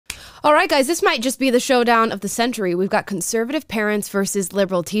All right, guys, this might just be the showdown of the century. We've got conservative parents versus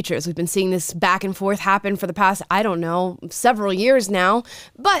liberal teachers. We've been seeing this back and forth happen for the past, I don't know, several years now.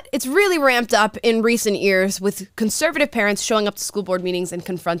 But it's really ramped up in recent years with conservative parents showing up to school board meetings and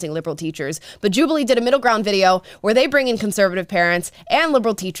confronting liberal teachers. But Jubilee did a middle ground video where they bring in conservative parents and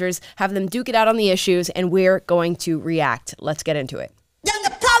liberal teachers, have them duke it out on the issues, and we're going to react. Let's get into it.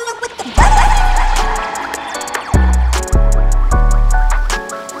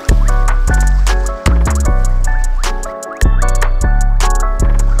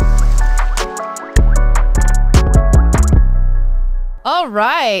 All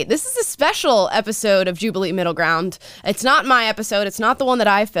right, this is a special episode of Jubilee Middle Ground. It's not my episode, it's not the one that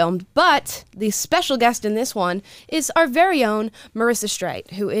I filmed, but the special guest in this one is our very own Marissa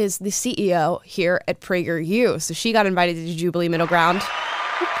Streit, who is the CEO here at PragerU. So she got invited to Jubilee Middle Ground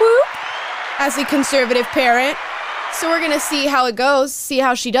as a conservative parent. So we're going to see how it goes, see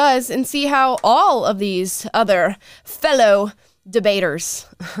how she does, and see how all of these other fellow debaters,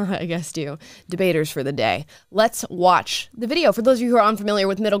 I guess debaters for the day. Let's watch the video. For those of you who are unfamiliar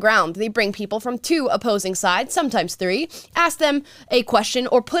with Middle Ground, they bring people from two opposing sides, sometimes three, ask them a question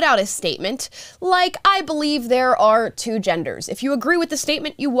or put out a statement like, I believe there are two genders. If you agree with the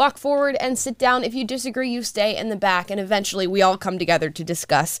statement, you walk forward and sit down. If you disagree, you stay in the back, and eventually we all come together to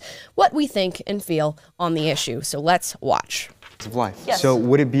discuss what we think and feel on the issue. So let's watch. Of life. Yes. So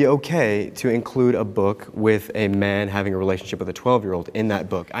would it be okay to include a book with a man having a relationship with a 12-year-old in that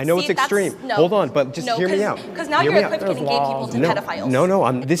book? I know it's extreme. No. Hold on, but just hear me out. Because now you're equivocating gay people to pedophiles.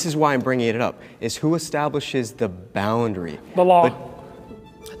 No, this is why I'm bringing it up, is who establishes the boundary? The law.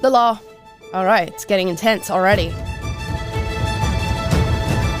 The law. All right, it's getting intense already.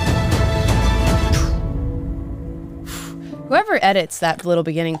 Whoever edits that little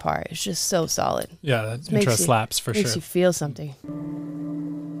beginning part is just so solid. Yeah, that intro slaps for sure. Makes you feel something.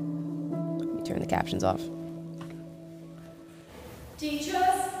 Let me turn the captions off. Teachers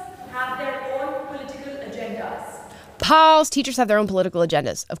have their own political agendas. Pause. Teachers have their own political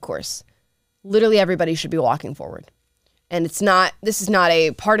agendas, of course. Literally everybody should be walking forward. And this is not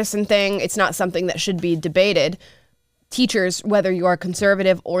a partisan thing. It's not something that should be debated. Teachers, whether you are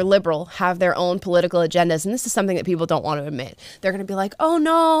conservative or liberal, have their own political agendas. And this is something that people don't want to admit. They're going to be like, oh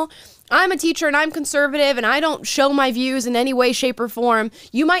no, I'm a teacher and I'm conservative and I don't show my views in any way, shape, or form.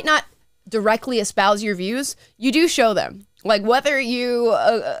 You might not directly espouse your views. You do show them. Like whether you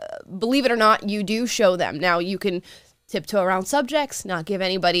believe it or not, you do show them. Now you can tiptoe around subjects, not give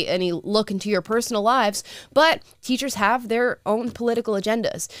anybody any look into your personal lives, but teachers have their own political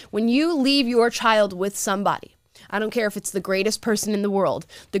agendas. When you leave your child with somebody, I don't care if it's the greatest person in the world.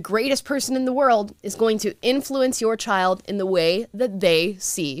 The greatest person in the world is going to influence your child in the way that they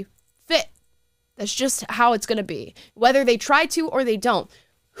see fit. That's just how it's going to be. Whether they try to or they don't.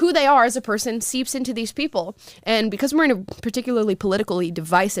 Who they are as a person seeps into these people. And because we're in a particularly politically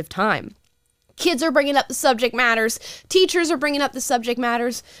divisive time, kids are bringing up the subject matters. Teachers are bringing up the subject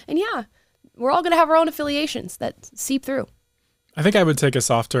matters. And yeah, we're all going to have our own affiliations that seep through. I think I would take a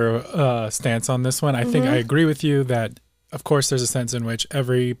softer stance on this one. I think I agree with you that, of course, there's a sense in which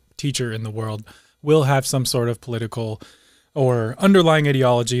every teacher in the world will have some sort of political or underlying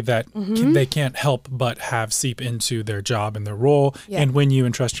ideology that they can't help but have seep into their job and their role. Yeah. And when you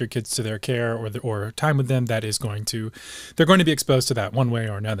entrust your kids to their care or time with them, they're going to be exposed to that one way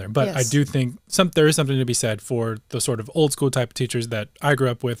or another. But yes. I do think there is something to be said for the sort of old school type of teachers that I grew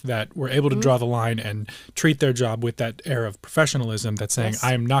up with that were able to draw the line and treat their job with that air of professionalism that's saying,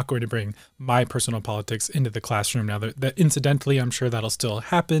 I am not going to bring my personal politics into the classroom. Now, that incidentally, I'm sure that'll still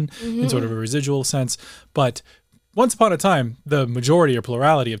happen in sort of a residual sense, but once upon a time, the majority or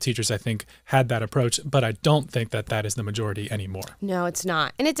plurality of teachers, I think, had that approach, but I don't think that that is the majority anymore. No, it's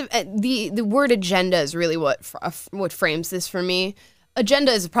not. And it's the word agenda is really what frames this for me.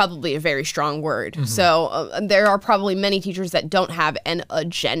 Agenda is probably a very strong word. So there are probably many teachers that don't have an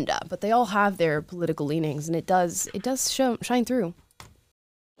agenda, but they all have their political leanings, and it does shine through.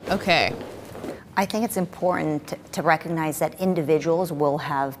 Okay. I think it's important to recognize that individuals will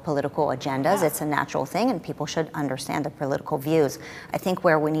have political agendas. It's a natural thing, and people should understand their political views. I think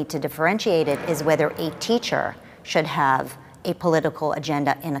where we need to differentiate it is whether a teacher should have a political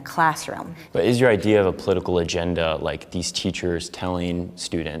agenda in a classroom. But is your idea of a political agenda like these teachers telling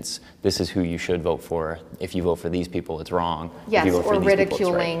students, this is who you should vote for, if you vote for these people, it's wrong? Yes, if you vote for or these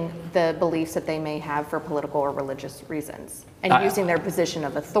ridiculing people, it's the beliefs that they may have for political or religious reasons, and using their position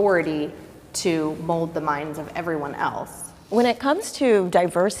of authority to mold the minds of everyone else. When it comes to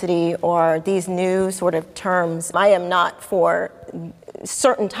diversity or these new sort of terms, I am not for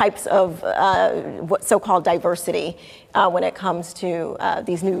certain types of what so-called diversity when it comes to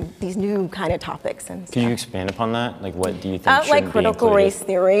these new kind of topics. And Could you expand upon that? Like, what do you think like critical race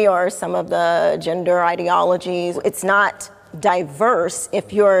theory or some of the gender ideologies? It's not diverse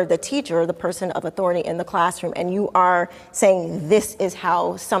if you're the teacher, the person of authority in the classroom, and you are saying this is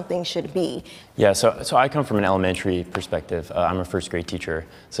how something should be. Yeah, so I come from an elementary perspective. I'm a first grade teacher,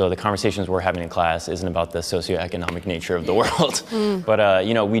 so the conversations we're having in class isn't about the socioeconomic nature of the world. But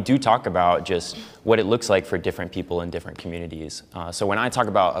you know, we do talk about just what it looks like for different people in different communities. So when I talk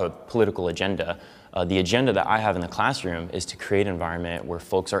about a political agenda, the agenda that I have in the classroom is to create an environment where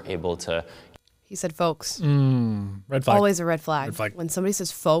folks are able to. He said folks. Red flag. Always a red flag. Red flag. When somebody says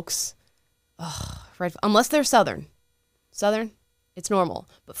folks, unless they're Southern, it's normal.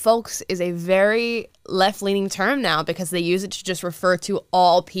 But folks is a very left-leaning term now because they use it to just refer to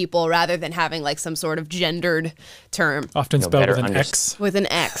all people rather than having like some sort of gendered term. Often spelled with an X. With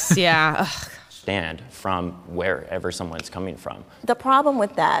an X, yeah. Stand from wherever someone's coming from. The problem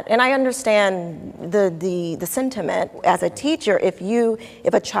with that, and I understand the sentiment as a teacher, if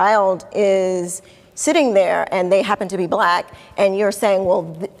a child is sitting there and they happen to be black and you're saying, well,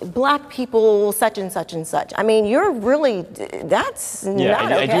 black people such and such and such. I mean, you're really, that's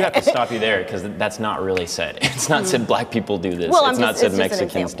not okay. I do have to stop you there because that's not really said. It's not said black people do this. Well, it's not said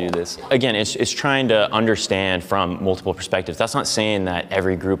Mexicans do this. Again, it's trying to understand from multiple perspectives. That's not saying that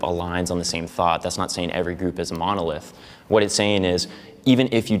every group aligns on the same thought. That's not saying every group is a monolith. What it's saying is, even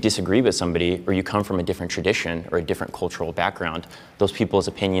if you disagree with somebody or you come from a different tradition or a different cultural background, those people's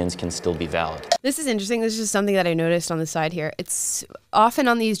opinions can still be valid. This is interesting. This is just something that I noticed on the side here. It's often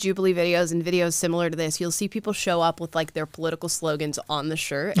on these Jubilee videos and videos similar to this, you'll see people show up with like their political slogans on the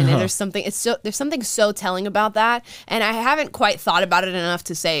shirt. And then there's something so telling about that. And I haven't quite thought about it enough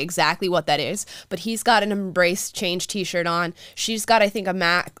to say exactly what that is. But he's got an Embrace Change t-shirt on. She's got, I think, a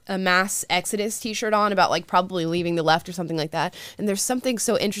Mass Exodus t-shirt on about like probably leaving the left or something like that. And there's something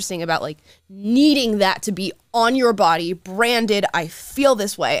so interesting about like needing that to be on your body, branded, I feel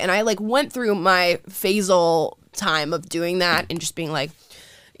this way. And I like went through my phasal time of doing that and just being like,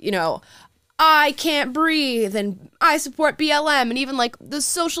 you know, I can't breathe and I support BLM and even like the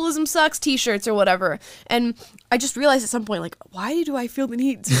socialism sucks t-shirts or whatever. And I just realized at some point, like, why do I feel the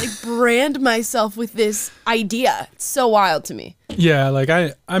need to like brand myself with this idea? It's so wild to me. Yeah, like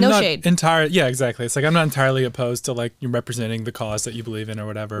I'm no not shade. Yeah, exactly. It's like I'm not entirely opposed to like you representing the cause that you believe in or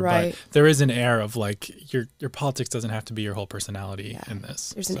whatever. Right. But there is an air of like your politics doesn't have to be your whole personality in this.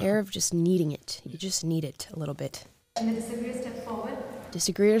 There's an air of just needing it. You just need it a little bit. And the disagreeer step forward.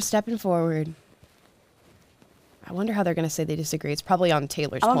 Disagreeers stepping forward. I wonder how they're going to say they disagree. It's probably on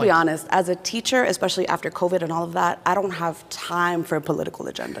Taylor's point. I'm going to be honest. As a teacher, especially after COVID and all of that, I don't have time for a political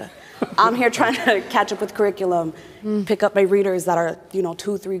agenda. I'm here trying to catch up with curriculum, pick up my readers that are,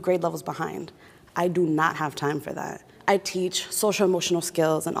 2-3 grade levels behind. I do not have time for that. I teach social emotional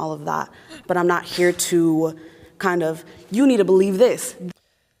skills and all of that, but I'm not here to you need to believe this.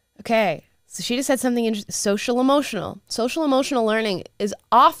 Okay. So she just said something interesting. Social emotional. Social emotional learning is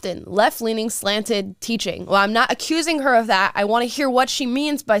often left-leaning slanted teaching. Well, I'm not accusing her of that. I want to hear what she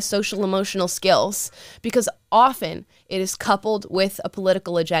means by social emotional skills because often it is coupled with a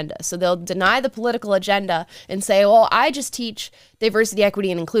political agenda. So they'll deny the political agenda and say, well, I just teach diversity,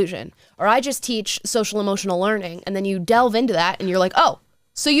 equity, and inclusion, or I just teach social emotional learning. And then you delve into that and you're like, oh,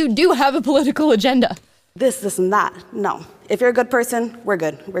 so you do have a political agenda. This, and that. No. If you're a good person, we're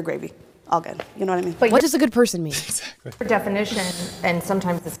good. We're gravy. All good. You know what I mean? But what does a good person mean? Exactly. Your definition, and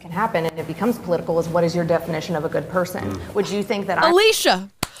sometimes this can happen and it becomes political, is what is your definition of a good person? Would you think that Alicia!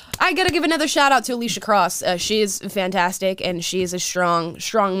 I gotta give another shout out to Alicia Cross. She is fantastic and she is a strong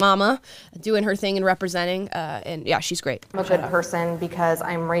mama doing her thing and representing. And yeah, she's great. I'm a good person because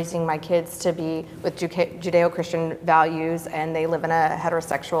I'm raising my kids to be with Judeo-Christian values and they live in a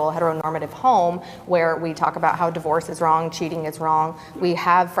heteronormative home where we talk about how divorce is wrong, cheating is wrong. We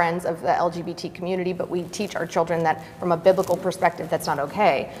have friends of the LGBT community, but we teach our children that from a biblical perspective, that's not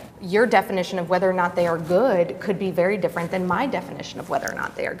okay. Your definition of whether or not they are good could be very different than my definition of whether or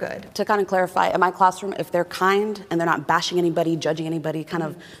not they are good. To kind of clarify, in my classroom, if they're kind and they're not bashing anybody, judging anybody, kind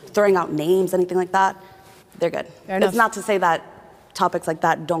of throwing out names, anything like that, they're good. It's not to say that topics like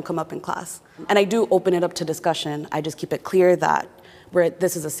that don't come up in class. And I do open it up to discussion. I just keep it clear that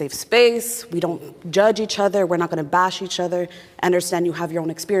this is a safe space. We don't judge each other. We're not going to bash each other. I understand you have your own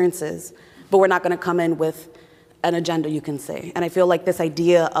experiences, but we're not going to come in with an agenda, you can say. And I feel like this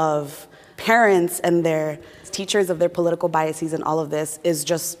idea of parents and their teachers of their political biases and all of this is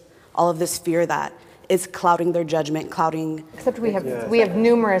just all of this fear that it's clouding their judgment, clouding. Except we have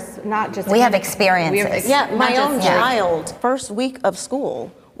numerous, not just. We have experiences. Yeah, my own child, first week of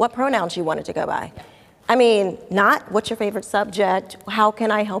school, what pronouns you wanted to go by. I mean, not what's your favorite subject, how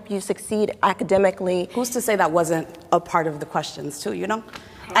can I help you succeed academically. Who's to say that wasn't a part of the questions too, you know?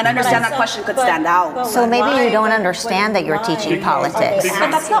 And I understand that question could stand out. So maybe you don't understand that you're teaching politics.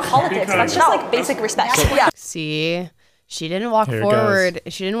 But that's not politics, that's just like basic respect. Yeah. See, she didn't walk forward.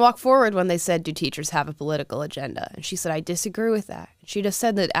 She didn't walk forward when they said, do teachers have a political agenda? And she said, I disagree with that. She just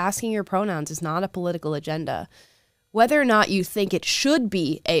said that asking your pronouns is not a political agenda. Whether or not you think it should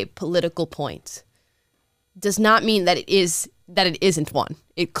be a political point does not mean that it isn't one.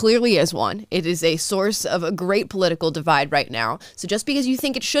 It clearly is one. It is a source of a great political divide right now. So just because you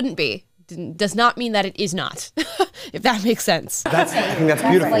think it shouldn't be does not mean that it is not, if that makes sense. I think that's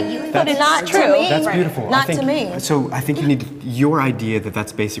beautiful. But it's not true. That's beautiful. Not to me. So I think you need your idea that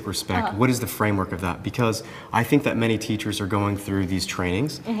that's basic respect. What is the framework of that? Because I think that many teachers are going through these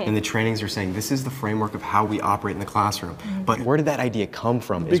trainings, and the trainings are saying this is the framework of how we operate in the classroom. But where did that idea come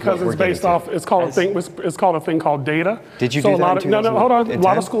from? Because it's based off. It's called a thing called data. Did you do that? No, hold on. A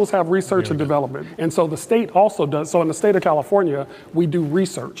lot of schools have research and development, and so the state also does. So in the state of California, we do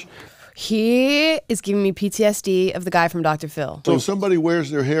research. He is giving me PTSD of the guy from Dr. Phil. So if somebody wears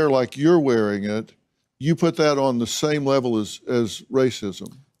their hair like you're wearing it, you put that on the same level as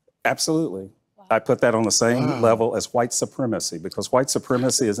racism? Absolutely. I put that on the same level as white supremacy, because white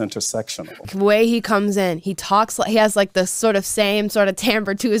supremacy is intersectional. The way he comes in, he talks like he has like the sort of same sort of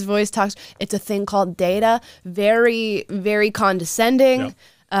timbre to his voice. It's a thing called data. Very, very condescending.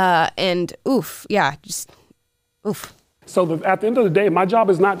 Yep. And oof, yeah, just oof. So at the end of the day, my job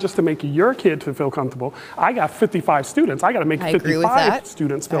is not just to make your kid to feel comfortable. I got 55 students. I got to make 55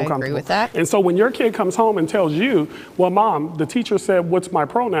 students feel comfortable. I agree with that. And so when your kid comes home and tells you, well, Mom, the teacher said, what's my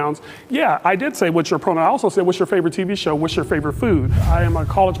pronouns? Yeah, I did say what's your pronoun. I also said, what's your favorite TV show? What's your favorite food? I am a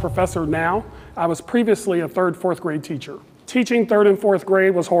college professor now. I was previously a 3rd, 4th grade teacher. Teaching 3rd and 4th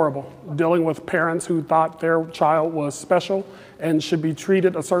grade was horrible. Dealing with parents who thought their child was special and should be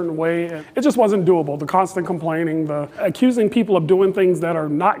treated a certain way. It just wasn't doable. The constant complaining, the accusing people of doing things that are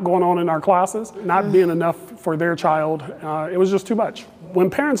not going on in our classes, not being enough for their child. It was just too much. When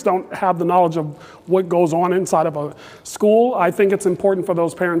parents don't have the knowledge of what goes on inside of a school, I think it's important for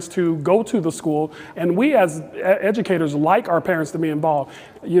those parents to go to the school. And we as educators like our parents to be involved.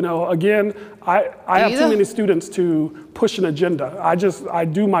 You know, again, I have too many students to push an agenda. I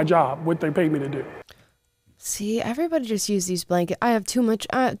do my job, what they pay me to do. See, everybody just use these blankets. I have too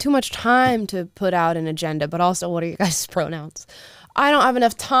much time to put out an agenda, but also what are your guys' pronouns? I don't have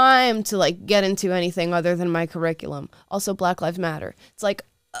enough time to like get into anything other than my curriculum. Also, Black Lives Matter. It's like,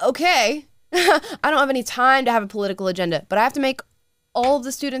 okay, I don't have any time to have a political agenda, but I have to make all of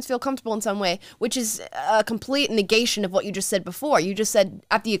the students feel comfortable in some way, which is a complete negation of what you just said before. You just said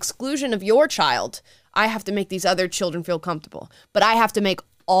at the exclusion of your child, I have to make these other children feel comfortable, but I have to make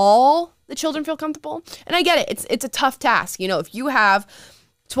all the children feel comfortable. And I get it. It's a tough task. You know, if you have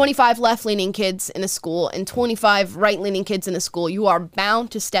 25 left-leaning kids in a school and 25 right-leaning kids in a school, you are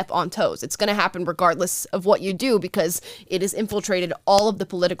bound to step on toes. It's going to happen regardless of what you do because it has infiltrated all of the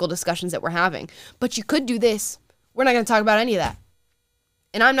political discussions that we're having. But you could do this. We're not going to talk about any of that.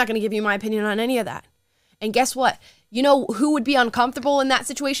 And I'm not going to give you my opinion on any of that. And guess what? You know who would be uncomfortable in that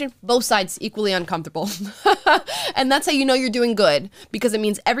situation? Both sides equally uncomfortable. And that's how you know you're doing good, because it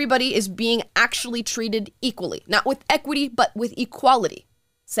means everybody is being actually treated equally. Not with equity, but with equality.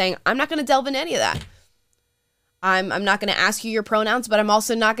 Saying, I'm not going to delve into any of that. I'm not going to ask you your pronouns, but I'm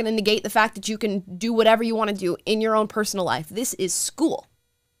also not going to negate the fact that you can do whatever you want to do in your own personal life. This is school.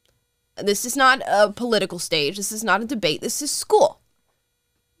 This is not a political stage. This is not a debate. This is school.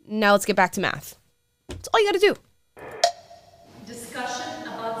 Now let's get back to math. That's all you got to do. Discussion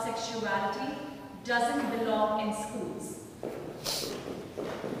about sexuality doesn't belong in schools.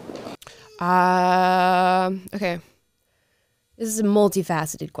 Okay. This is a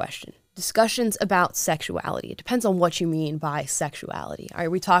multifaceted question. Discussions about sexuality. It depends on what you mean by sexuality. Are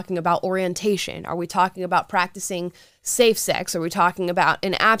we talking about orientation? Are we talking about practicing safe sex? Are we talking about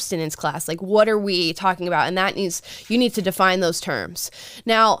an abstinence class? Like, what are we talking about? And you need to define those terms.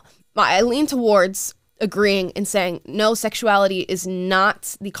 Now, I lean towards agreeing and saying, no, sexuality is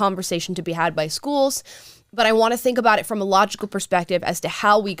not the conversation to be had by schools. But I want to think about it from a logical perspective as to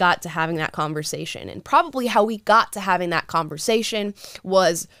how we got to having that conversation. And probably how we got to having that conversation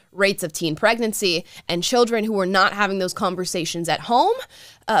was rates of teen pregnancy and children who were not having those conversations at home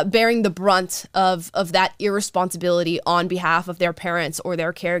bearing the brunt of that irresponsibility on behalf of their parents or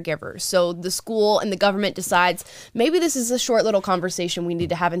their caregivers. So the school and the government decides maybe this is a short little conversation we need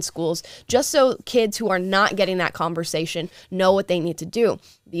to have in schools just so kids who are not getting that conversation know what they need to do.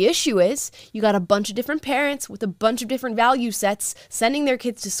 The issue is you got a bunch of different parents with a bunch of different value sets sending their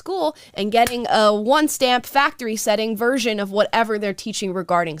kids to school and getting a one-stamp factory setting version of whatever they're teaching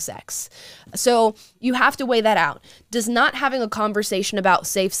regarding sex. So you have to weigh that out. Does not having a conversation about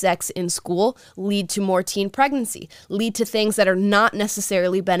safe sex in school lead to more teen pregnancy, lead to things that are not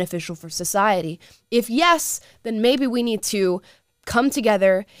necessarily beneficial for society? If yes, then maybe we need to come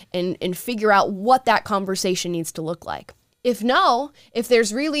together and figure out what that conversation needs to look like. If no, if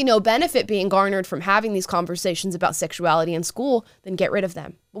there's really no benefit being garnered from having these conversations about sexuality in school, then get rid of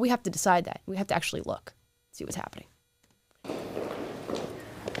them. But we have to decide that. We have to actually look, see what's happening.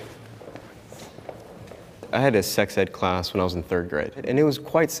 I had a sex ed class when I was in 3rd grade, and it was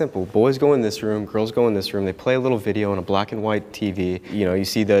quite simple. Boys go in this room, girls go in this room, they play a little video on a black and white TV. You know, you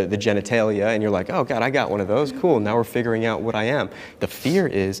see the genitalia, and you're like, oh God, I got one of those, cool, now we're figuring out what I am. The fear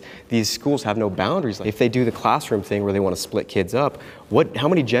is these schools have no boundaries. If they do the classroom thing where they want to split kids up, how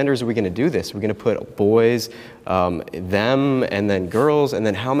many genders are we going to do this? We're going to put boys, them, and then girls, and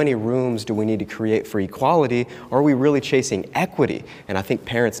then how many rooms do we need to create for equality? Or are we really chasing equity? And I think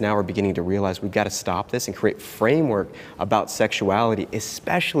parents now are beginning to realize we've got to stop this and create framework about sexuality,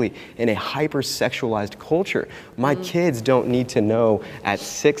 especially in a hyper-sexualized culture. My kids don't need to know at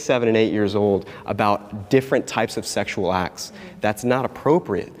 6, 7, and 8 years old about different types of sexual acts. That's not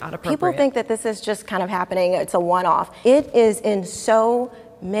appropriate. People think that this is just kind of happening, it's a one-off. It is in so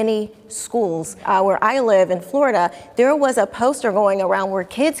many schools. Where I live in Florida, there was a poster going around where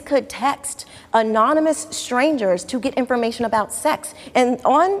kids could text anonymous strangers to get information about sex. And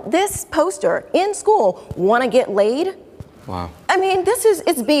on this poster in school, want to get laid? Wow. I mean,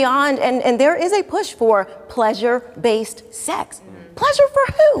 it's beyond, and there is a push for pleasure-based sex. Pleasure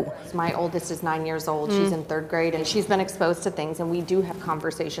for who? My oldest is 9 years old. She's in 3rd grade, and she's been exposed to things, and we do have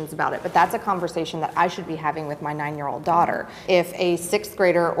conversations about it. But that's a conversation that I should be having with my 9-year-old daughter. If a 6th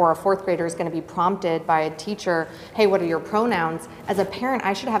grader or a 4th grader is going to be prompted by a teacher, hey, what are your pronouns? As a parent,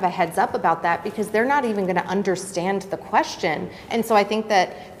 I should have a heads up about that because they're not even going to understand the question. And so I think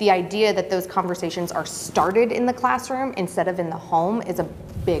that the idea that those conversations are started in the classroom instead of in the home is a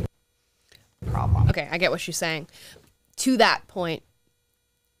big problem. Okay, I get what she's saying. To that point,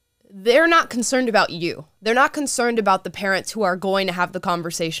 they're not concerned about you. They're not concerned about the parents who are going to have the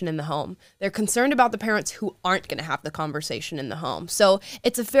conversation in the home. They're concerned about the parents who aren't going to have the conversation in the home. So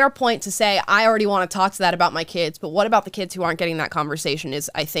it's a fair point to say, I already want to talk to that about my kids, but what about the kids who aren't getting that conversation is,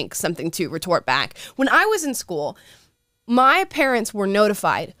 I think, something to retort back. When I was in school, my parents were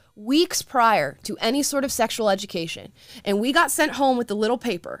notified weeks prior to any sort of sexual education, and we got sent home with a little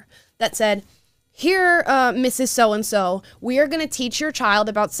paper that said, here, Mrs. So-and-so, we are going to teach your child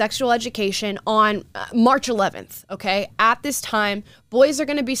about sexual education on March 11th, okay? At this time, boys are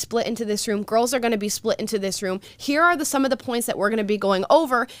going to be split into this room, girls are going to be split into this room. Here are some of the points that we're going to be going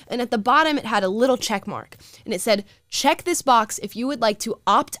over, and at the bottom it had a little check mark, and it said, check this box if you would like to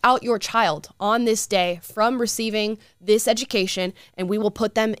opt out your child on this day from receiving this education, and we will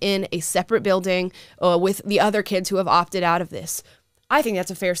put them in a separate building with the other kids who have opted out of this. I think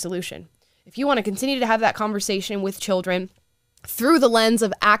that's a fair solution. If you want to continue to have that conversation with children through the lens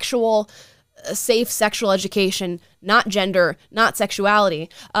of actual safe sexual education, not gender, not sexuality,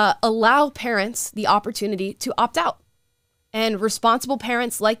 allow parents the opportunity to opt out. And responsible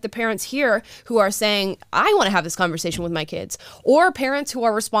parents like the parents here who are saying, I want to have this conversation with my kids, or parents who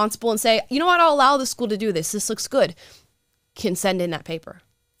are responsible and say, you know what, I'll allow the school to do this. This looks good, can send in that paper.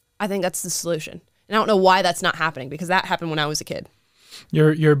 I think that's the solution. And I don't know why that's not happening, because that happened when I was a kid.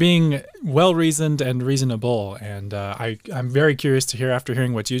 You're being well-reasoned and reasonable, and I'm very curious to hear after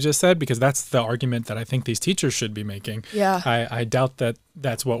hearing what you just said, because that's the argument that I think these teachers should be making. Yeah. I doubt that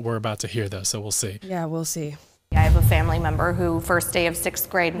that's what we're about to hear, though, so we'll see. Yeah, we'll see. I have a family member who first day of 6th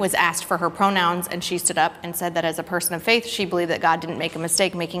grade was asked for her pronouns, and she stood up and said that as a person of faith, she believed that God didn't make a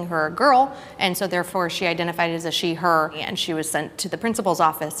mistake making her a girl, and so therefore she identified as a she, her, and she was sent to the principal's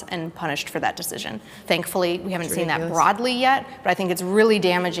office and punished for that decision. Thankfully, we haven't seen that broadly yet, but I think it's really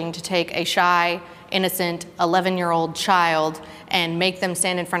damaging to take a shy, innocent 11-year-old child and make them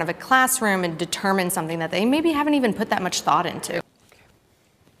stand in front of a classroom and determine something that they maybe haven't even put that much thought into.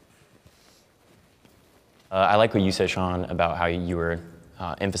 I like what you said, Sean, about how you were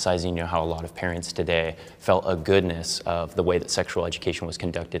emphasizing, how a lot of parents today felt a goodness of the way that sexual education was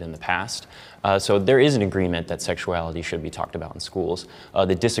conducted in the past. So there is an agreement that sexuality should be talked about in schools.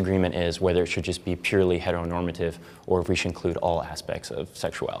 The disagreement is whether it should just be purely heteronormative or if we should include all aspects of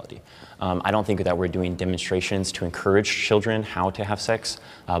sexuality. I don't think that we're doing demonstrations to encourage children how to have sex,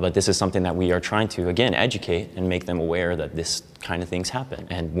 but this is something that we are trying to, again, educate and make them aware that this kind of things happen.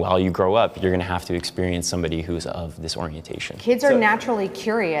 And while you grow up, you're going to have to experience somebody who's of this orientation. Kids are naturally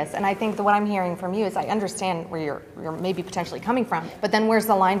curious, and I think that what I'm hearing from you is I understand where you're maybe potentially coming from, but then where's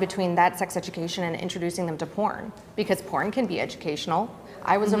the line between that sex education and introducing them to porn? Because porn can be educational.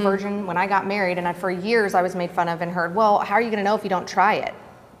 I was a virgin when I got married, and for years I was made fun of and heard, well, how are you going to know if you don't try it?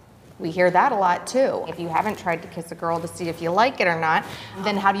 We hear that a lot too. If you haven't tried to kiss a girl to see if you like it or not,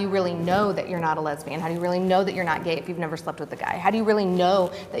 then how do you really know that you're not a lesbian? How do you really know that you're not gay if you've never slept with a guy? How do you really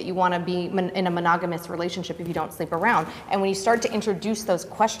know that you want to be in a monogamous relationship if you don't sleep around? And when you start to introduce those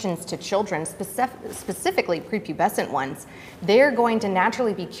questions to children, specifically prepubescent ones, they're going to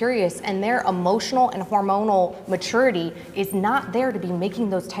naturally be curious, and their emotional and hormonal maturity is not there to be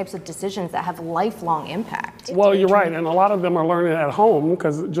making those types of decisions that have lifelong impact. Well, you're right, and a lot of them are learning at home,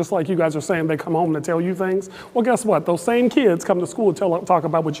 because just like you guys are saying, they come home to tell you things. Well, guess what? Those same kids come to school and talk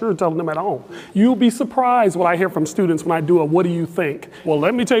about what you're telling them at home. You'll be surprised what I hear from students when I do a "What do you think?" Well,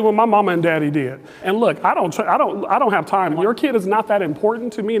 let me tell you what my mama and daddy did. And look, I don't have time. Your kid is not that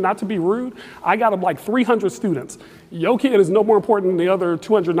important to me. Not to be rude, I got like 300 students. Your kid is no more important than the other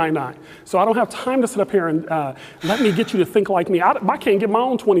 299. So I don't have time to sit up here and let me get you to think like me. I can't get my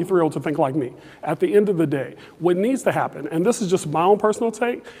own 23-year-old to think like me. At the end of the day, what needs to happen, and this is just my own personal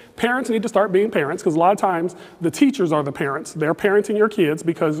take, parents need to start being parents, because a lot of times the teachers are the parents. They're parenting your kids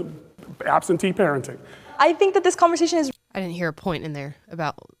because absentee parenting. I think that this conversation is... I didn't hear a point in there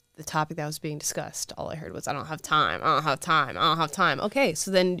about the topic that was being discussed. All I heard was, I don't have time, I don't have time, I don't have time. Okay, so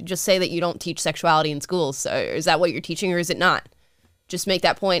then just say that you don't teach sexuality in schools. So is that what you're teaching, or is it not? Just make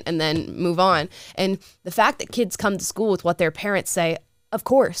that point and then move on. And the fact that kids come to school with what their parents say, of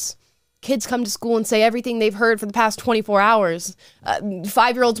course. Kids come to school and say everything they've heard for the past 24 hours.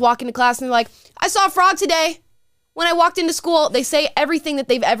 5-year-olds walk into class and they're like, I saw a frog today. When I walked into school, they say everything that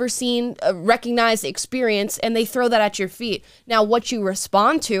they've ever seen, recognized, experienced, and they throw that at your feet. Now, what you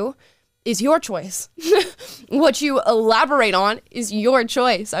respond to is your choice. What you elaborate on is your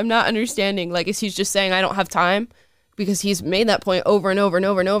choice. I'm not understanding, like, is he just saying I don't have time? Because he's made that point over and over and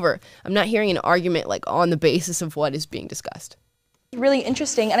over and over. I'm not hearing an argument, like, on the basis of what is being discussed. Really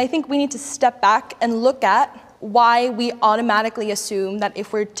interesting, and I think we need to step back and look at why we automatically assume that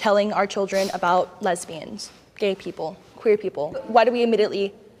if we're telling our children about lesbians, gay people, queer people, why do we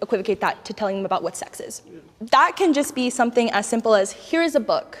immediately equivocate that to telling them about what sex is? That can just be something as simple as, here's a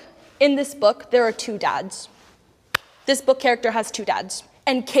book. In this book, there are 2 dads. This book character has 2 dads.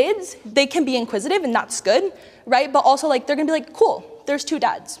 And kids, they can be inquisitive, and that's good, right? But also, like, they're gonna be like, cool, there's 2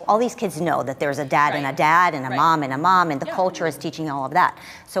 dads. All these kids know that there's a dad and a dad and a mom and a mom, and the culture is teaching all of that.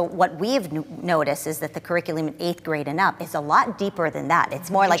 So what we've noticed is that the curriculum in 8th grade and up is a lot deeper than that.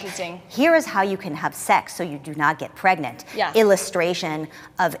 It's more like, here is how you can have sex so you do not get pregnant. Illustration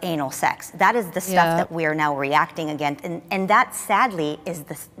of anal sex. That is the stuff that we're now reacting against. And that, sadly, is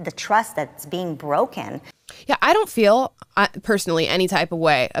the trust that's being broken. Yeah, I don't feel personally any type of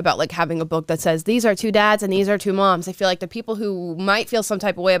way about like having a book that says these are 2 dads and these are 2 moms. I feel like the people who might feel some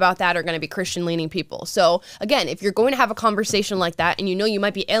type of way about that are going to be Christian leaning people. So again, if you're going to have a conversation like that and you know you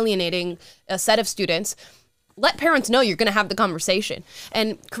might be alienating a set of students, let parents know you're going to have the conversation.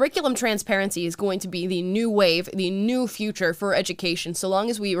 And curriculum transparency is going to be the new wave, the new future for education, so long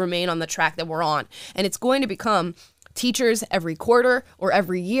as we remain on the track that we're on. And it's going to become teachers every quarter or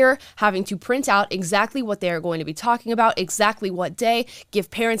every year having to print out exactly what they're going to be talking about, exactly what day,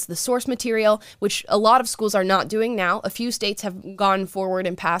 give parents the source material, which a lot of schools are not doing now. A few states have gone forward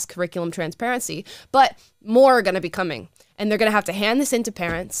and passed curriculum transparency, but more are going to be coming. And they're going to have to hand this into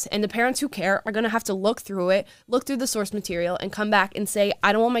parents, and the parents who care are going to have to look through it, look through the source material, and come back and say,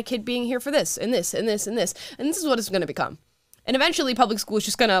 I don't want my kid being here for this, and this, and this, and this. And this is what it's going to become. And eventually public school is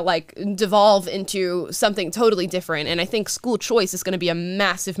just going to like devolve into something totally different. And I think school choice is going to be a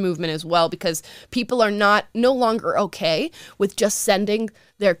massive movement as well, because people are no longer okay with just sending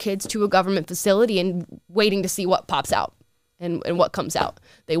their kids to a government facility and waiting to see what pops out and what comes out.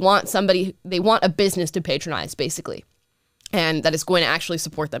 They want a business to patronize, basically, and that is going to actually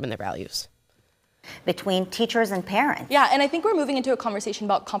support them in their values. between teachers and parents. Yeah, and I think we're moving into a conversation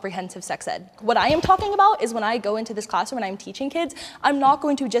about comprehensive sex ed. What I am talking about is when I go into this classroom and I'm teaching kids, I'm not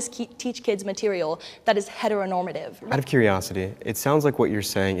going to just teach kids material that is heteronormative. Out of curiosity, it sounds like what you're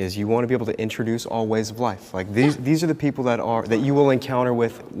saying is you want to be able to introduce all ways of life. Like these are the people that you will encounter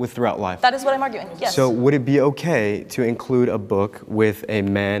with throughout life. That is what I'm arguing, yes. So would it be okay to include a book with a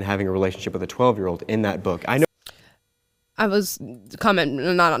man having a relationship with a 12-year-old in that book? I know. I was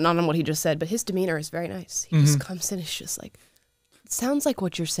commenting not on what he just said, but his demeanor is very nice. He just comes in, it's just like, it sounds like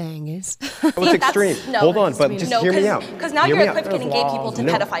what you're saying is. Well, it's extreme. Hold on, but just hear me out. Because now you're equivocating gay people to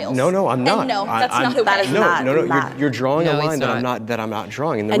pedophiles. No, I'm not. And no, that's not okay. That is not. You're drawing a line that I'm not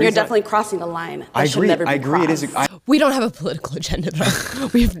drawing. And you're definitely crossing the line. I agree. It is. We don't have a political agenda, though.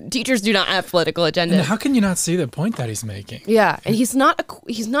 Teachers do not have political agenda. And how can you not see the point that he's making? Yeah, and he's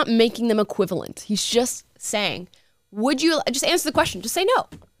not making them equivalent. He's just saying, would you just answer the question? Just say no.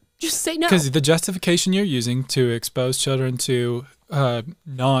 Just say no. Because the justification you're using to expose children to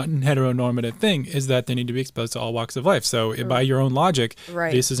non-heteronormative thing is that they need to be exposed to all walks of life. So by your own logic,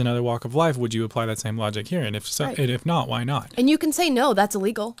 this is another walk of life. Would you apply that same logic here? And if so, and if not, why not? And you can say no. That's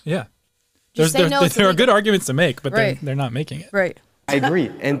illegal. Yeah. There are good arguments to make, but they're not making it. Right. I agree,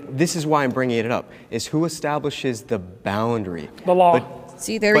 and this is why I'm bringing it up: is who establishes the boundary? The law.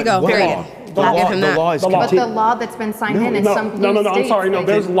 See, there we go. Period. The law is But the law that's been signed in some No, states. I'm sorry. No,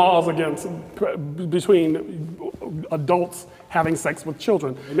 there's laws against between adults having sex with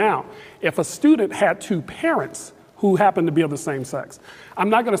children. Now, if a student had two parents who happen to be of the same sex, I'm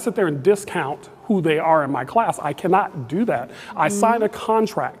not going to sit there and discount who they are in my class. I cannot do that. I sign a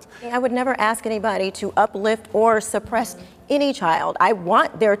contract. I would never ask anybody to uplift or suppress any child. I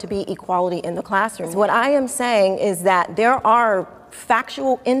want there to be equality in the classroom. What I am saying is that there are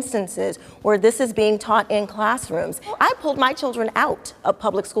factual instances where this is being taught in classrooms. I pulled my children out of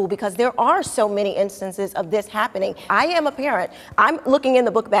public school because there are so many instances of this happening. I am a parent. I'm looking in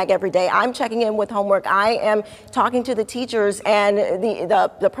the book bag every day. I'm checking in with homework. I am talking to the teachers and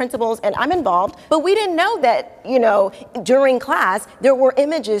the principals, and I'm involved. But we didn't know that, during class, there were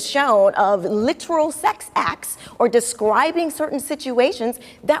images shown of literal sex acts or describing certain situations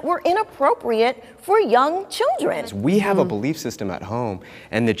that were inappropriate for young children. We have a belief system at home,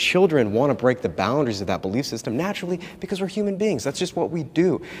 and the children want to break the boundaries of that belief system naturally because we're human beings. That's just what we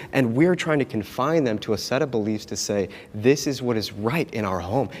do. And we're trying to confine them to a set of beliefs to say, this is what is right in our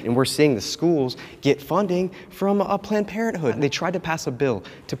home. And we're seeing the schools get funding from Planned Parenthood. They tried to pass a bill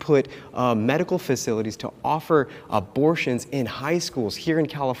to put medical facilities to offer abortions in high schools here in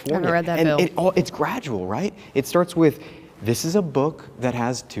California. I read that bill. It's gradual, right? It starts with, this is a book that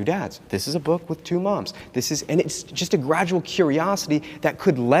has two dads. This is a book with two moms. And it's just a gradual curiosity that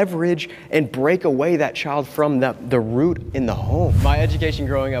could leverage and break away that child from the root in the home. My education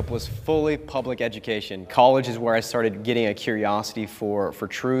growing up was fully public education. College is where I started getting a curiosity for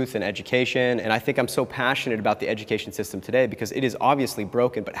truth and education. And I think I'm so passionate about the education system today because it is obviously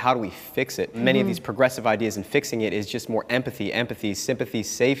broken, but how do we fix it? Many of these progressive ideas in fixing it is just more empathy, sympathy,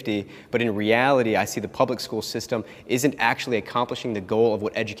 safety. But in reality, I see the public school system isn't actually accomplishing the goal of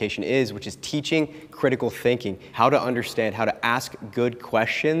what education is, which is teaching critical thinking, how to understand, how to ask good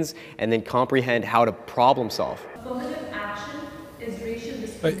questions, and then comprehend how to problem solve. Affirmative action is racial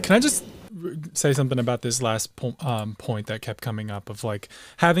discrimination. Can I just say something about this last point that kept coming up of like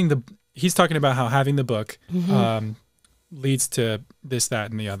he's talking about how having the book leads to this,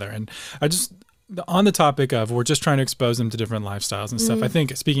 that, and the other. And on the topic of we're just trying to expose them to different lifestyles and stuff, I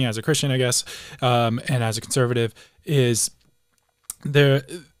think speaking as a Christian, I guess, and as a conservative, is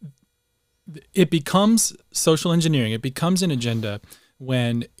it becomes social engineering. It becomes an agenda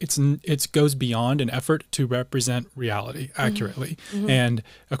when it goes beyond an effort to represent reality accurately. And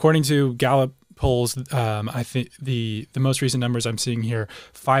according to Gallup polls, I think the most recent numbers I'm seeing here,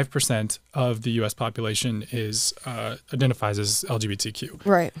 5% of the U.S. population identifies as LGBTQ.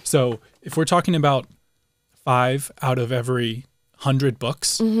 Right. So if we're talking about 5 out of every 100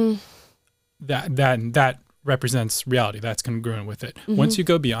 books, that represents reality. That's congruent with it. Once you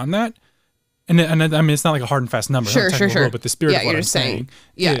go beyond that, and I mean, it's not like a hard and fast number. Sure. But the spirit of what I'm saying.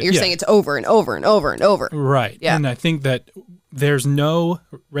 You're saying it's over and over and over and over. Right. Yeah. And I think that there's no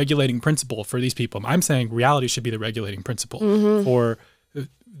regulating principle for these people. I'm saying reality should be the regulating principle. For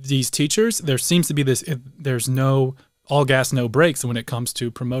these teachers, there seems to be there's no all gas, no brakes when it comes to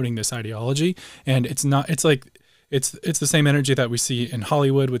promoting this ideology. And it's the same energy that we see in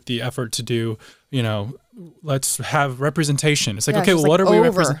Hollywood with the effort to do, let's have representation. It's like, okay, well, what are we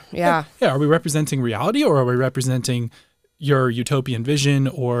representing? Yeah. Are we representing reality or are we representing, your utopian vision,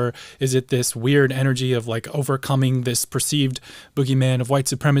 or is it this weird energy of like overcoming this perceived boogeyman of white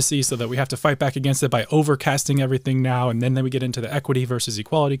supremacy so that we have to fight back against it by overcasting everything now? And then we get into the equity versus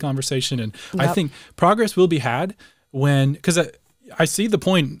equality conversation. And I think progress will be had when, because I see the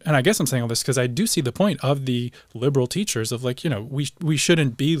point, and I guess I'm saying all this because I do see the point of the liberal teachers of like, you know, we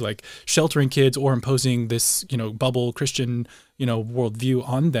shouldn't be like sheltering kids or imposing this, you know, bubble Christian, you know, worldview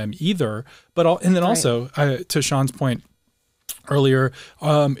on them either. But and then also to Sean's point earlier,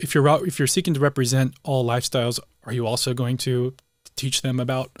 if you're seeking to represent all lifestyles, are you also going to teach them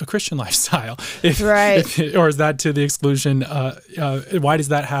about a Christian lifestyle? Or is that to the exclusion? Why does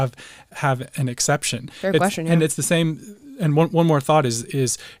that have an exception? Fair question. Yeah. And it's the same. And one more thought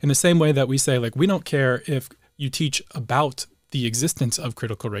is in the same way that we say, like, we don't care if you teach about the existence of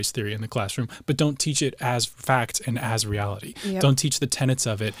critical race theory in the classroom, but don't teach it as fact and as reality. Yep. Don't teach the tenets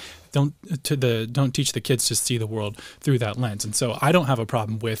of it. Don't teach the kids to see the world through that lens. And so I don't have a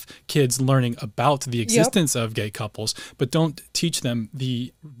problem with kids learning about the existence of gay couples, but don't teach them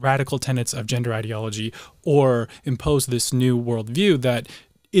the radical tenets of gender ideology or impose this new worldview that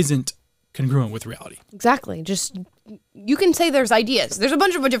isn't congruent with reality. Exactly. Just, you can say there's ideas. There's a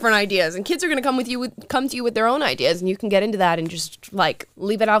bunch of different ideas, and kids are going to come to you with their own ideas, and you can get into that and just like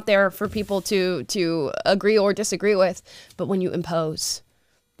leave it out there for people to agree or disagree with. But when you impose,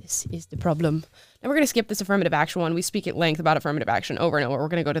 this is the problem. Now we're going to skip this affirmative action one. We speak at length about affirmative action over and over. We're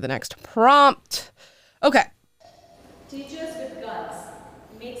going to go to the next prompt. Okay. Teachers with guns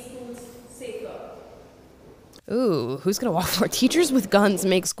make schools safer. Ooh, who's going to walk forward? Teachers with guns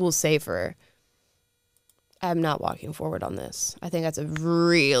make schools safer. I'm not walking forward on this. I think that's a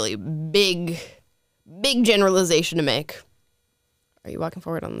really big generalization to make. Are you walking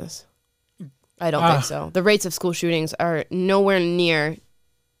forward on this? I don't think so. The rates of school shootings are nowhere near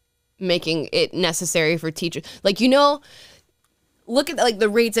making it necessary for teachers. Like, you know, look at like the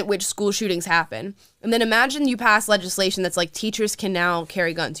rates at which school shootings happen. And then imagine you pass legislation that's like teachers can now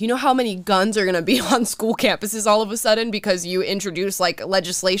carry guns. You know how many guns are going to be on school campuses all of a sudden because you introduce like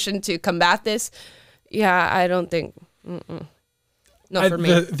legislation to combat this? Yeah, I don't think. Not for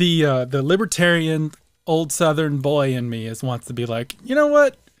me. The libertarian old Southern boy in me wants to be like, you know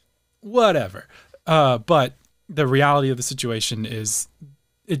what, whatever. But the reality of the situation is,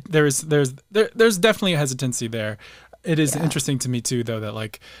 there's definitely a hesitancy there. It is interesting to me too, though, that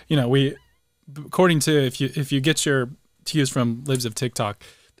like, you know, according to if you get your cues from Libs of TikTok,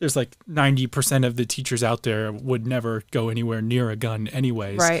 there's like 90% of the teachers out there would never go anywhere near a gun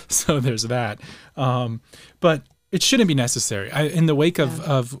anyways. Right. So there's that. But it shouldn't be necessary. In the wake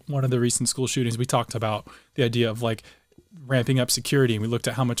of one of the recent school shootings, we talked about the idea of like ramping up security. And we looked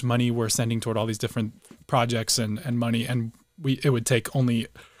at how much money we're sending toward all these different projects and money. And it would take only,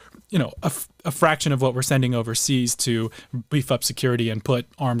 you know, a fraction of what we're sending overseas to beef up security and put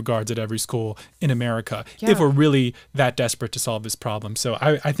armed guards at every school in America if we're really that desperate to solve this problem. So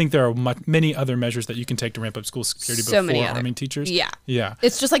I think there are many other measures that you can take to ramp up school security before arming teachers. Yeah.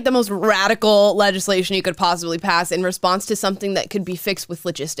 It's just like the most radical legislation you could possibly pass in response to something that could be fixed with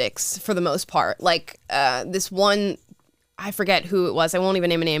logistics for the most part. Like this one, I forget who it was. I won't even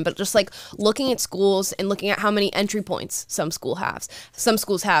name a name, but just like looking at schools and looking at how many entry points some schools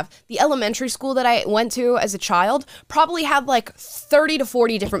have. The elementary school that I went to as a child probably had like 30 to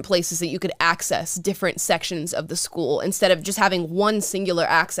 40 different places that you could access different sections of the school instead of just having one singular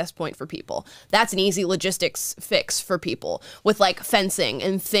access point for people. That's an easy logistics fix for people with like fencing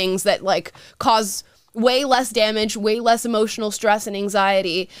and things that like cause way less damage, way less emotional stress and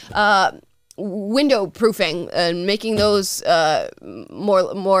anxiety. Window proofing and making those more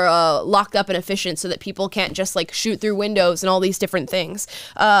locked up and efficient so that people can't just like shoot through windows and all these different things.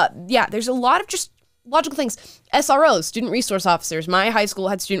 There's a lot of just logical things. SROs, student resource officers. My high school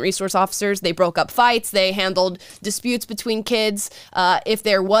had student resource officers. They broke up fights. They handled disputes between kids. If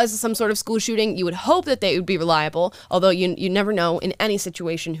there was some sort of school shooting, you would hope that they would be reliable, although you never know in any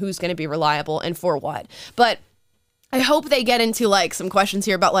situation who's going to be reliable and for what. But I hope they get into like some questions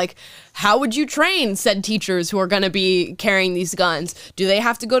here about like, how would you train said teachers who are going to be carrying these guns? Do they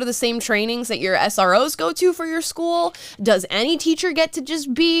have to go to the same trainings that your SROs go to for your school? Does any teacher get to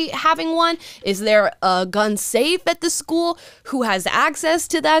just be having one? Is there a gun safe at the school? Who has access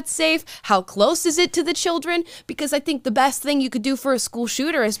to that safe? How close is it to the children? Because I think the best thing you could do for a school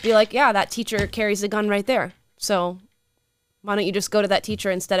shooter is be like, yeah, that teacher carries a gun right there. So why don't you just go to that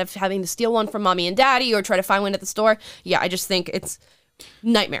teacher instead of having to steal one from mommy and daddy or try to find one at the store? Yeah, I just think it's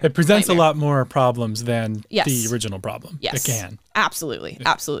nightmare. It presents a lot more problems than the original problem. Yes. It can. Absolutely. Yeah.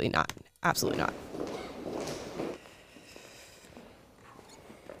 Absolutely not. Absolutely not.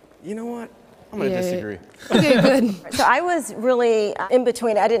 You know what? I'm going to disagree. Okay, good. So I was really in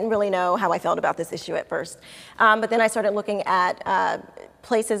between. I didn't really know how I felt about this issue at first. But then I started looking at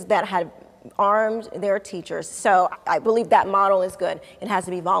places that had armed their teachers. So I believe that model is good. It has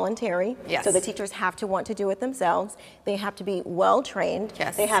to be voluntary. Yes. So the teachers have to want to do it themselves. They have to be well trained.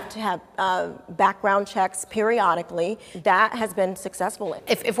 Yes. They have to have background checks periodically. That has been successful.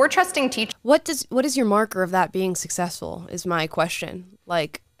 If we're trusting teachers. What is your marker of that being successful is my question.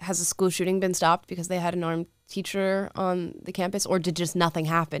 Like, has a school shooting been stopped because they had an armed teacher on the campus, or did just nothing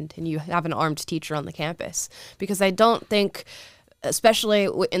happen and you have an armed teacher on the campus? Because I don't think, especially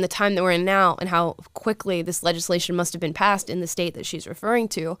in the time that we're in now and how quickly this legislation must have been passed in the state that she's referring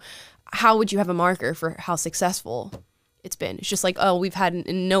to, how would you have a marker for how successful it's been? It's just like, oh, we've had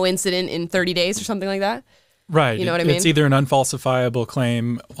no incident in 30 days or something like that. Right. You know what I mean? It's either an unfalsifiable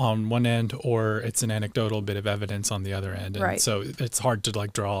claim on one end or it's an anecdotal bit of evidence on the other end. And Right. so it's hard to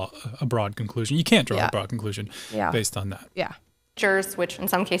like draw a broad conclusion. You can't draw a broad conclusion based on that. Yeah. Teachers, which in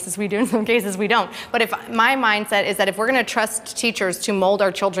some cases we do, in some cases we don't. But if my mindset is that if we're going to trust teachers to mold our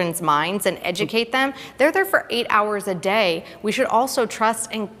children's minds and educate them, they're there for 8 hours a day. We should also trust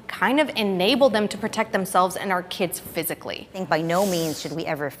and kind of enable them to protect themselves and our kids physically. I think by no means should we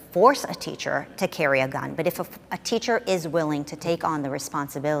ever force a teacher to carry a gun. But if a teacher is willing to take on the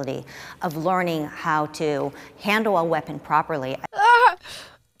responsibility of learning how to handle a weapon properly.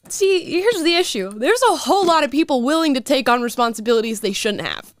 See, here's the issue. There's a whole lot of people willing to take on responsibilities they shouldn't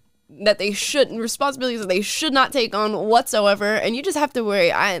have. Responsibilities that they should not take on whatsoever. And you just have to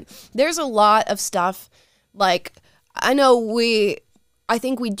worry. There's a lot of stuff, like, I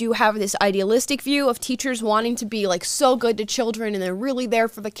think we do have this idealistic view of teachers wanting to be like so good to children and they're really there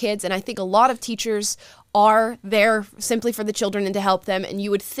for the kids. And I think a lot of teachers are there simply for the children and to help them. And you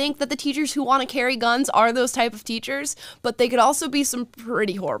would think that the teachers who want to carry guns are those type of teachers, but they could also be some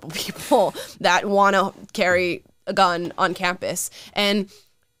pretty horrible people that want to carry a gun on campus. And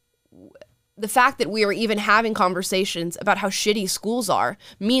the fact that we are even having conversations about how shitty schools are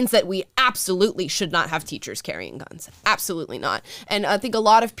means that we absolutely should not have teachers carrying guns. Absolutely not. And I think a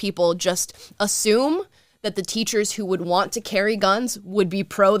lot of people just assume that the teachers who would want to carry guns would be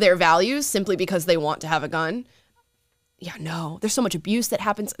pro their values simply because they want to have a gun. Yeah, no. There's so much abuse that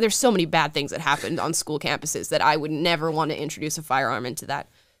happens. There's so many bad things that happened on school campuses that I would never want to introduce a firearm into that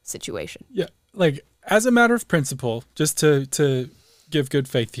situation. Yeah, like as a matter of principle, just to give good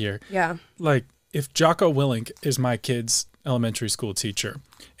faith here. Yeah. Like if Jocko Willink is my kid's elementary school teacher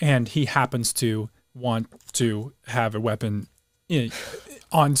and he happens to want to have a weapon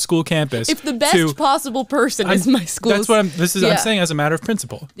on school campus. If the best possible person is my school. That's what I'm saying as a matter of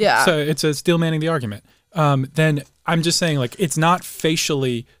principle. Yeah. So it's a steel manning the argument. Then I'm just saying like it's not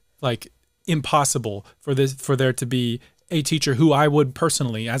facially like impossible for there to be a teacher who I would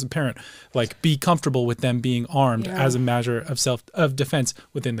personally, as a parent, like be comfortable with them being armed as a measure of defense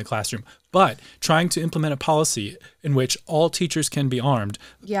within the classroom. But trying to implement a policy in which all teachers can be armed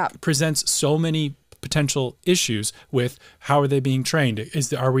presents so many potential issues with how are they being trained?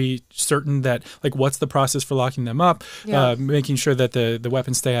 Are we certain that, like, what's the process for locking them up? Making sure that the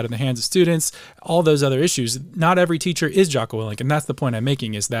weapons stay out of the hands of students, all those other issues. Not every teacher is Jocko Willink, and that's the point I'm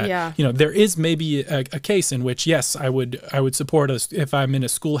making is that, you know, there is maybe a case in which, yes, I would support if I'm in a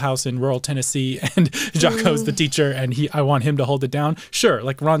schoolhouse in rural Tennessee and Jocko's the teacher and I want him to hold it down. Sure,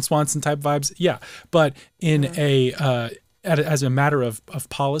 like Ron Swanson type vibes. Yeah. But in as a matter of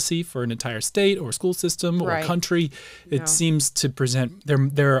policy for an entire state or school system or country, it seems to present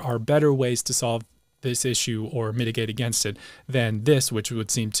there are better ways to solve this issue or mitigate against it than this, which would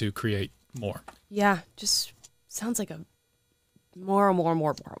seem to create more. Yeah, just sounds like a more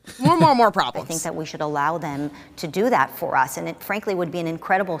problems. I think that we should allow them to do that for us, and it frankly would be an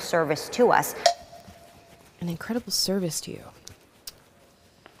incredible service to us. An incredible service to you.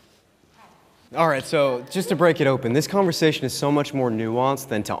 All right, so just to break it open, this conversation is so much more nuanced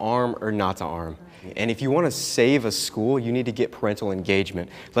than to arm or not to arm. And if you want to save a school, you need to get parental engagement.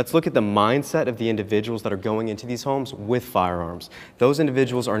 Let's look at the mindset of the individuals that are going into these homes with firearms. Those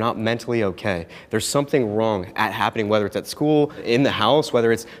individuals are not mentally okay. There's something wrong happening, whether it's at school, in the house,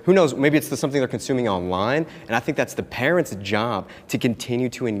 whether it's, who knows, maybe it's something they're consuming online. And I think that's the parent's job to continue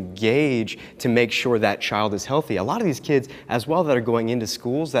to engage to make sure that child is healthy. A lot of these kids as well that are going into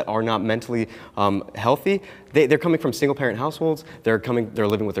schools that are not mentally healthy, they're coming from single parent households, they're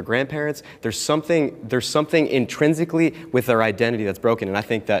living with their grandparents. There's something intrinsically with their identity that's broken. And I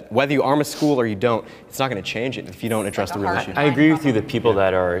think that whether you arm a school or you don't, it's not going to change it if you don't address the real issue. I agree with you that people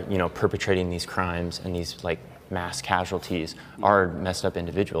that are, you know, perpetrating these crimes and these like mass casualties are messed up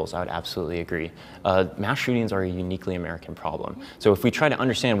individuals. I would absolutely agree. Mass shootings are a uniquely American problem. So if we try to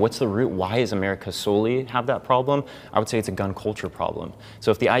understand what's the root, why does America solely have that problem, I would say it's a gun culture problem.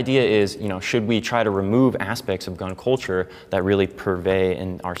 So if the idea is, you know, should we try to remove aspects of gun culture that really pervade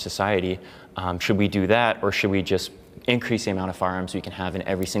in our society, should we do that, or should we just increase the amount of firearms we can have in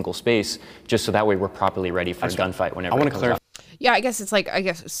every single space, just so that way we're properly ready for a gunfight whenever it comes up? Yeah, I guess it's like, I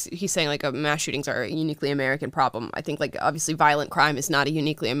guess he's saying like mass shootings are a uniquely American problem. I think like obviously violent crime is not a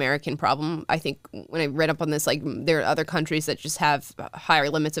uniquely American problem. I think when I read up on this, like there are other countries that just have higher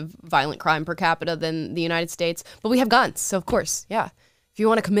limits of violent crime per capita than the United States, but we have guns. So of course, yeah. If you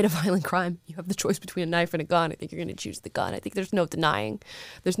want to commit a violent crime, you have the choice between a knife and a gun. I think you're going to choose the gun. I think there's no denying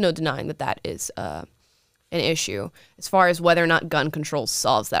that that is an issue. As far as whether or not gun control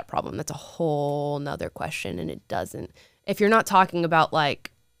solves that problem, that's a whole nother question, and it doesn't. If you're not talking about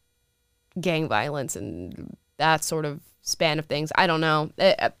like gang violence and that sort of span of things, I don't know.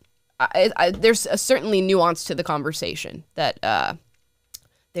 There's a certainly nuance to the conversation that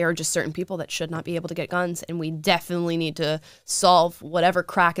there are just certain people that should not be able to get guns, and we definitely need to solve whatever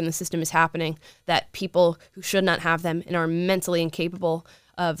crack in the system is happening, that people who should not have them and are mentally incapable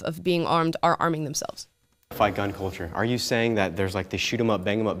of being armed are arming themselves. Gun culture. Are you saying that there's like the shoot 'em up,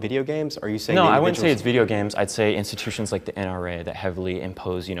 bang 'em up video games? Are you saying no? I wouldn't say it's video games. I'd say institutions like the NRA that heavily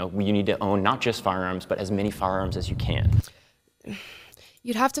impose, you know, you need to own not just firearms, but as many firearms as you can.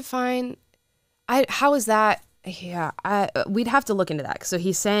 You'd have to find, how is that? Yeah, we'd have to look into that. So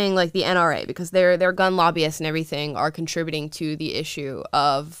he's saying like the NRA, because their gun lobbyists and everything are contributing to the issue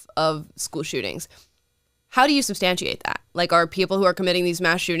of school shootings. How do you substantiate that? Like, are people who are committing these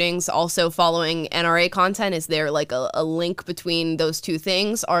mass shootings also following NRA content? Is there like a link between those two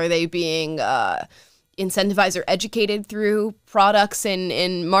things? Are they being incentivized or educated through products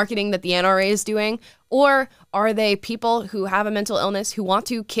and marketing that the NRA is doing? Or are they people who have a mental illness who want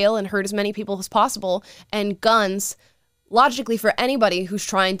to kill and hurt as many people as possible, and guns, logically for anybody who's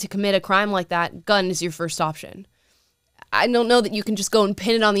trying to commit a crime like that, gun is your first option? I don't know that you can just go and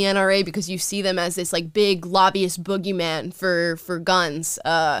pin it on the NRA because you see them as this like big lobbyist boogeyman for guns.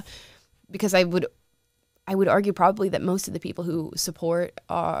 Because I would argue probably that most of the people who support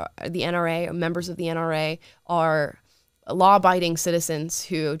the NRA, or members of the NRA, are law-abiding citizens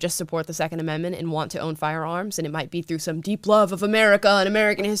who just support the Second Amendment and want to own firearms, and it might be through some deep love of America and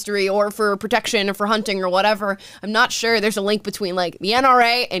American history, or for protection, or for hunting, or whatever. I'm not sure there's a link between like the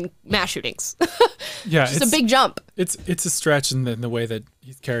NRA and mass shootings. Yeah, it's a big jump. It's a stretch in the way that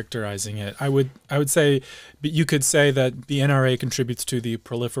he's characterizing it. I would say, but you could say that the NRA contributes to the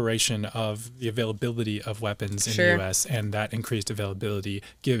proliferation of the availability of weapons in the U.S., and that increased availability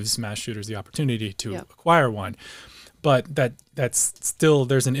gives mass shooters the opportunity to acquire one. But that's still,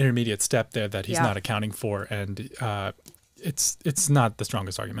 there's an intermediate step there that he's not accounting for, and it's not the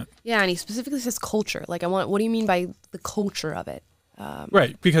strongest argument. Yeah, and he specifically says culture. Like, what do you mean by the culture of it?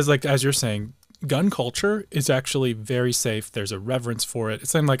 Right, because like as you're saying, gun culture is actually very safe. There's a reverence for it.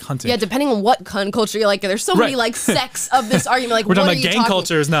 It's like hunting. Yeah, depending on what gun culture you like. There's so many like sects of this argument. Like, we're talking about gang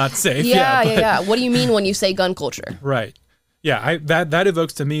culture is not safe. Yeah. What do you mean when you say gun culture? Right. Yeah, that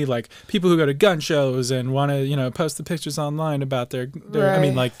evokes to me like people who go to gun shows and want to, post the pictures online about their I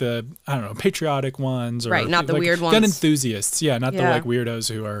mean, like the, I don't know, patriotic ones, or not the like weird ones. Gun enthusiasts, not the like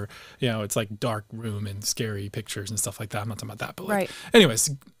weirdos who are, it's like dark room and scary pictures and stuff like that. I'm not talking about that, but like, anyways,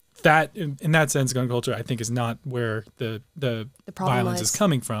 that in that sense, gun culture I think is not where the violence is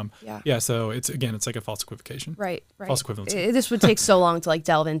coming from. Yeah. So it's like a false equivocation. Right. False equivalency. This would take so long to like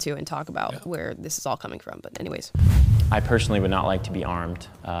delve into and talk about where this is all coming from. But anyways, I personally would not like to be armed.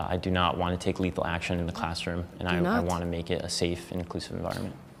 I do not want to take lethal action in the classroom, and I want to make it a safe and inclusive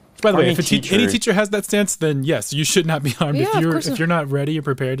environment. By the way, if any teacher has that stance, then yes, you should not be armed. If you're not ready or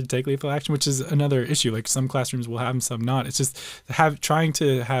prepared to take lethal action, which is another issue. Like some classrooms will have them, some not. It's just trying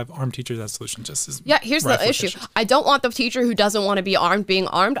to have armed teachers as a solution just is here's the issue. I don't want the teacher who doesn't want to be armed being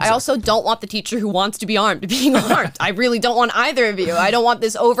armed. Exactly. I also don't want the teacher who wants to be armed being armed. I really don't want either of you. I don't want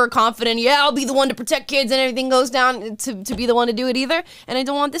this overconfident, I'll be the one to protect kids and everything goes down to be the one to do it either. And I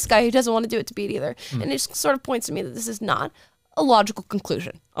don't want this guy who doesn't want to do it to be it either. And it just sort of points to me that this is not a logical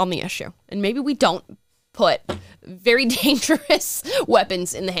conclusion on the issue. And maybe we don't put very dangerous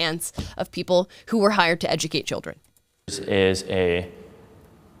weapons in the hands of people who were hired to educate children. This is a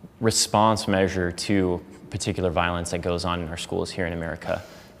response measure to particular violence that goes on in our schools here in America.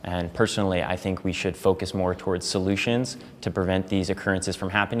 And personally, I think we should focus more towards solutions to prevent these occurrences from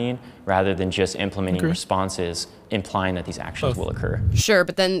happening, rather than just implementing responses implying that these actions will occur. Sure,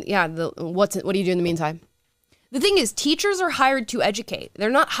 but then, what do you do in the meantime? The thing is, teachers are hired to educate. They're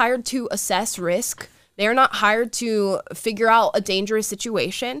not hired to assess risk. They are not hired to figure out a dangerous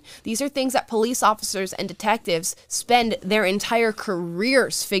situation. These are things that police officers and detectives spend their entire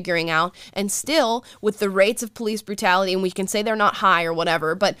careers figuring out. And still, with the rates of police brutality, and we can say they're not high or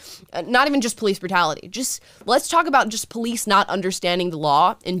whatever, but not even just police brutality. Just let's talk about just police not understanding the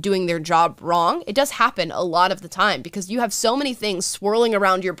law and doing their job wrong. It does happen a lot of the time because you have so many things swirling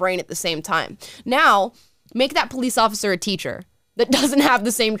around your brain at the same time. Now, make that police officer a teacher that doesn't have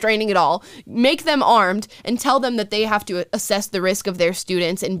the same training at all. Make them armed and tell them that they have to assess the risk of their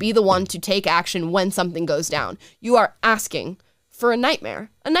students and be the one to take action when something goes down. You are asking for a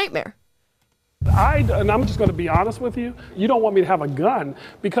nightmare. A nightmare. And I'm just going to be honest with you, you don't want me to have a gun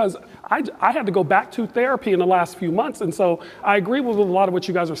because I had to go back to therapy in the last few months. And so I agree with a lot of what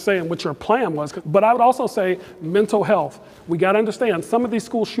you guys are saying, what your plan was. But I would also say mental health. We got to understand some of these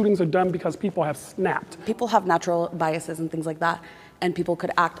school shootings are done because people have snapped. People have natural biases and things like that, and people could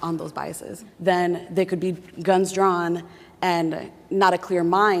act on those biases. Then they could be guns drawn and not a clear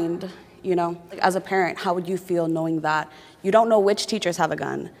mind, you know. Like, as a parent, how would you feel knowing that you don't know which teachers have a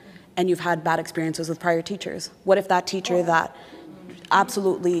gun and you've had bad experiences with prior teachers? What if that teacher that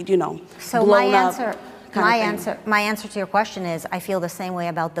absolutely, you know, so my answer to your question is I feel the same way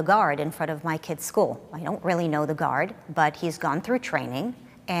about the guard in front of my kid's school. I don't really know the guard, but he's gone through training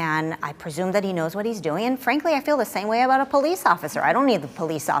and I presume that he knows what he's doing. And frankly, I feel the same way about a police officer. I don't need the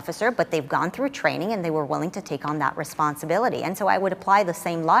police officer, but they've gone through training and they were willing to take on that responsibility. And so I would apply the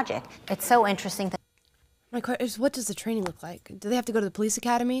same logic. It's so interesting that My question is, what does the training look like? Do they have to go to the police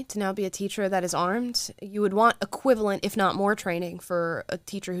academy to now be a teacher that is armed? You would want equivalent, if not more, training for a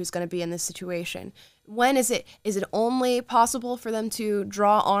teacher who's going to be in this situation. When is it only possible for them to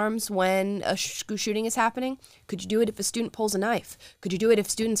draw arms when a school shooting is happening? Could you do it if a student pulls a knife? Could you do it if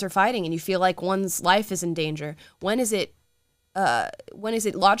students are fighting and you feel like one's life is in danger? When is it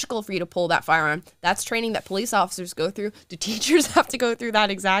logical for you to pull that firearm? That's training that police officers go through. Do teachers have to go through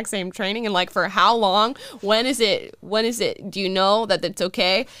that exact same training? And like, for how long? When is it? Do you know that it's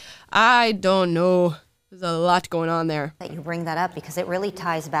okay? I don't know. There's a lot going on there. That you bring that up because it really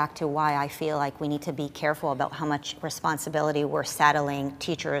ties back to why I feel like we need to be careful about how much responsibility we're saddling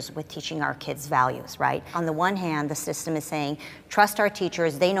teachers with teaching our kids values, right? On the one hand, the system is saying, trust our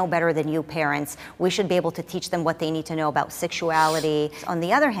teachers, they know better than you parents. We should be able to teach them what they need to know about sexuality. On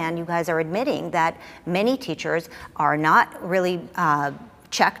the other hand, you guys are admitting that many teachers are not really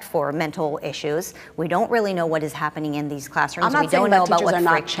checked for mental issues. We don't really know what is happening in these classrooms. I'm not we saying don't that know about teachers what are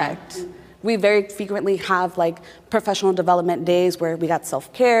not friction. checked. We very frequently have like professional development days where we got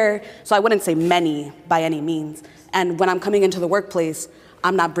self-care. So I wouldn't say many by any means. And when I'm coming into the workplace,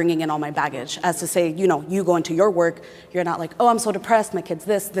 I'm not bringing in all my baggage. As to say, you know, you go into your work, you're not like, oh, I'm so depressed, my kid's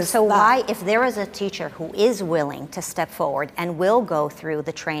this, So that. why, if there is a teacher who is willing to step forward and will go through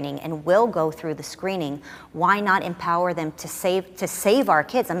the training and will go through the screening, why not empower them to save our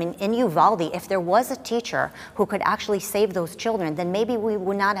kids? I mean, in Uvalde, if there was a teacher who could actually save those children, then maybe we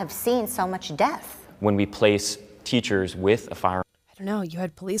would not have seen so much death. When we place teachers with a firearm, I don't know, you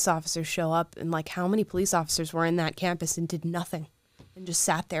had police officers show up, and like, how many police officers were in that campus and did nothing? And just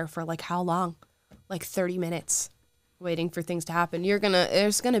sat there for like how long? Like 30 minutes waiting for things to happen.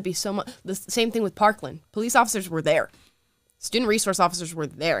 There's gonna be so much. The same thing with Parkland. Police officers were there. Student resource officers were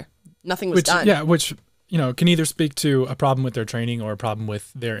there. Nothing was done. Yeah, which, you know, can either speak to a problem with their training or a problem with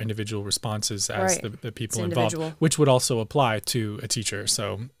their individual responses as the people involved, which would also apply to a teacher.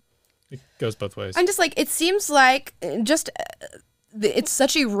 So it goes both ways. I'm just like, it seems like it's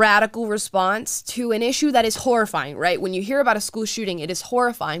such a radical response to an issue that is horrifying, right? When you hear about a school shooting, it is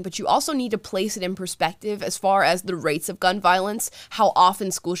horrifying, but you also need to place it in perspective as far as the rates of gun violence, how often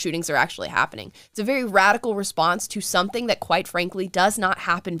school shootings are actually happening. It's a very radical response to something that, quite frankly, does not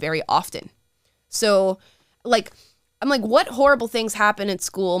happen very often. So, like, I'm like, what horrible things happen at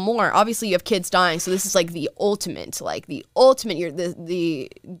school more? Obviously, you have kids dying, so this is like the ultimate, the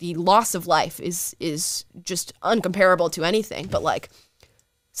loss of life is just uncomparable to anything. But like,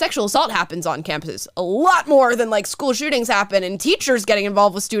 sexual assault happens on campuses a lot more than like school shootings happen, and teachers getting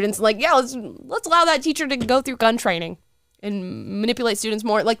involved with students. Like, yeah, let's allow that teacher to go through gun training and manipulate students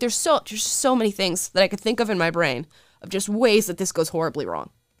more. Like, there's so many things that I could think of in my brain of just ways that this goes horribly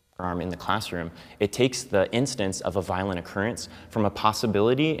wrong. In the classroom, it takes the instance of a violent occurrence from a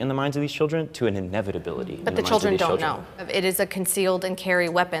possibility in the minds of these children to an inevitability. But the children don't know. It is a concealed and carry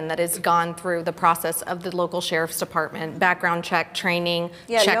weapon that has gone through the process of the local sheriff's department, background check, training,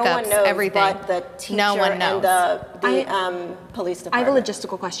 checkups, no one knows everything. But the teacher no one knows. and the police department. I have a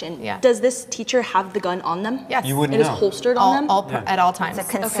logistical question. Yeah. Does this teacher have the gun on them? Yes. You wouldn't It is know. holstered on them? At all times. It's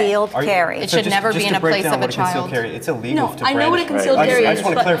a concealed carry. It should never be in a place of a child. It's illegal No, to I know what a brandish. concealed carry I is, just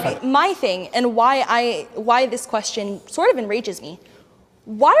want to but clarify my thing and why this question sort of enrages me.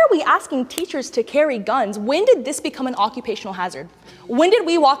 Why are we asking teachers to carry guns? When did this become an occupational hazard? When did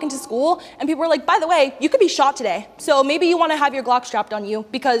we walk into school and people were like, by the way, you could be shot today, so maybe you want to have your Glock strapped on you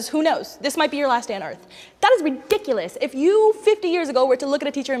because who knows, this might be your last day on earth. That is ridiculous. If you 50 years ago were to look at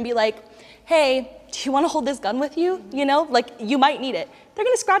a teacher and be like, hey, do you want to hold this gun with you? You know, like you might need it. They're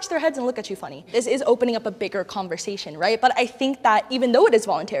going to scratch their heads and look at you funny. This is opening up a bigger conversation, right? But I think that even though it is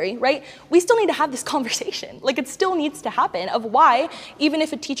voluntary, right, we still need to have this conversation. Like it still needs to happen of why, even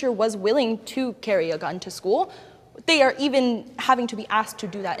if a teacher was willing to carry a gun to school, they are even having to be asked to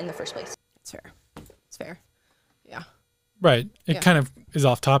do that in the first place. It's fair. It's fair. Yeah. Right. It kind of is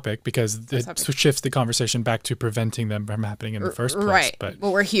off topic because it shifts the conversation back to preventing them from happening in the first place. Right. But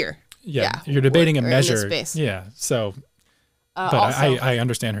well, we're here. Yeah. You're debating a measure. In this space. Yeah. So, but also, I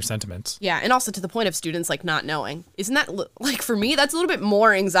understand her sentiments. Yeah. And also to the point of students like not knowing. Isn't that like for me, that's a little bit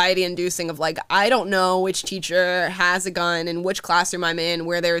more anxiety inducing of like, I don't know which teacher has a gun and which classroom I'm in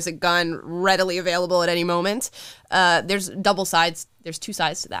where there's a gun readily available at any moment. There's double sides. There's two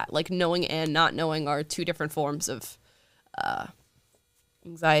sides to that. Like knowing and not knowing are two different forms of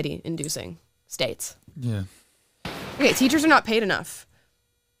anxiety inducing states. Yeah. Okay. Teachers are not paid enough.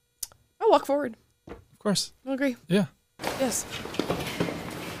 I'll walk forward. Of course. I'll agree. Yeah. Yes.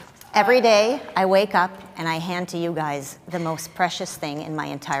 Every day I wake up and I hand to you guys the most precious thing in my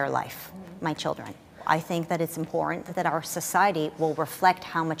entire life, my children. I think that it's important that our society will reflect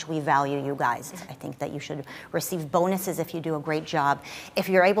how much we value you guys. I think that you should receive bonuses if you do a great job. If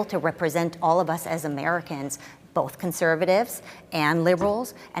you're able to represent all of us as Americans, both conservatives and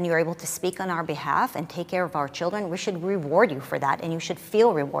liberals, and you're able to speak on our behalf and take care of our children, we should reward you for that, and you should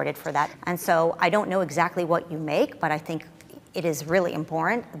feel rewarded for that. And so I don't know exactly what you make, but I think it is really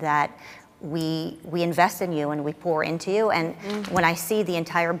important that we invest in you and we pour into you. And when I see the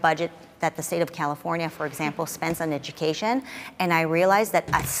entire budget that the state of California, for example, spends on education, and I realize that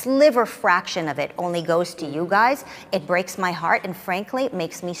a sliver fraction of it only goes to you guys, it breaks my heart, and frankly, it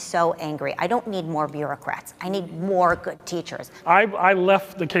makes me so angry. I don't need more bureaucrats. I need more good teachers. I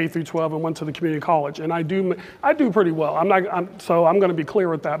left the K through 12 and went to the community college, and I do pretty well. So I'm going to be clear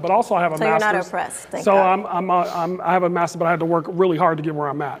with that. But also, I have a master's. So you're not oppressed. Thank so God. I have a master's, but I had to work really hard to get where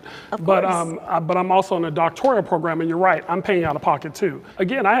I'm at. But I'm also in a doctoral program, and you're right. I'm paying out of pocket too.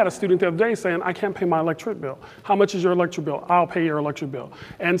 Again, I had a student the other day saying, I can't pay my electric bill. How much is your electric bill? I'll pay your electric bill.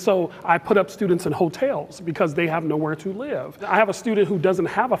 And so I put up students in hotels because they have nowhere to live. I have a student who doesn't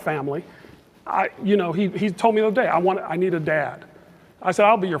have a family. He told me the other day, I need a dad. I said,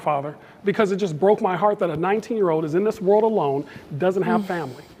 I'll be your father, because it just broke my heart that a 19-year-old is in this world alone, doesn't have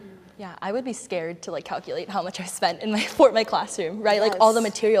family. Yeah, I would be scared to like calculate how much I spent for my classroom, right? Yes. Like all the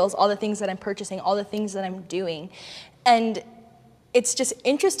materials, all the things that I'm purchasing, all the things that I'm doing. And it's just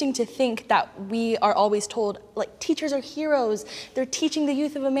interesting to think that we are always told, like, teachers are heroes, they're teaching the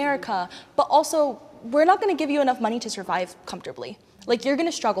youth of America, but also we're not gonna give you enough money to survive comfortably. Like, you're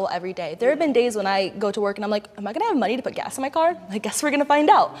gonna struggle every day. There have been days when I go to work and I'm like, am I gonna have money to put gas in my car? I guess we're gonna find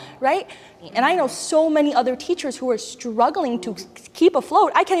out, right? And I know so many other teachers who are struggling to keep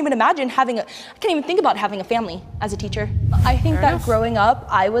afloat. I can't even imagine I can't even think about having a family as a teacher. I think that growing up,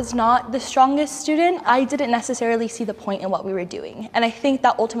 I was not the strongest student. I didn't necessarily see the point in what we were doing. And I think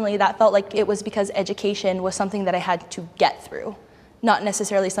that ultimately that felt like it was because education was something that I had to get through, not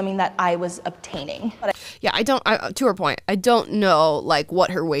necessarily something that I was obtaining. Yeah, to her point, I don't know like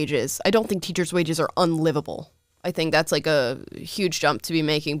what her wage is. I don't think teachers' wages are unlivable. I think that's like a huge jump to be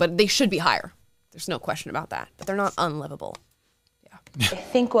making, but they should be higher. There's no question about that, but they're not unlivable. Yeah. I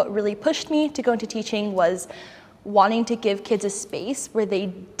think what really pushed me to go into teaching was wanting to give kids a space where they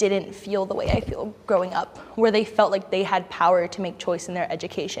didn't feel the way I feel growing up, where they felt like they had power to make choice in their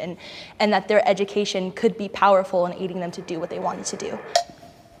education, and that their education could be powerful in aiding them to do what they wanted to do.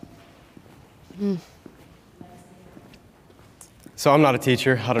 So I'm not a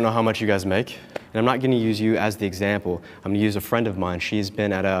teacher. I don't know how much you guys make. And I'm not going to use you as the example. I'm going to use a friend of mine. She's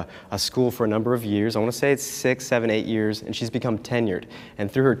been at a school for a number of years. I want to say it's 6, 7, 8 years, and she's become tenured.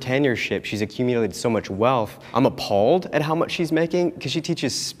 And through her tenureship, she's accumulated so much wealth. I'm appalled at how much she's making, because she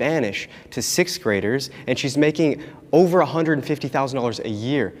teaches Spanish to 6th graders, and she's making over $150,000 a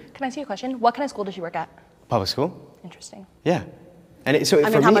year. Can I ask you a question? What kind of school does she work at? Public school. Interesting. Yeah. And so I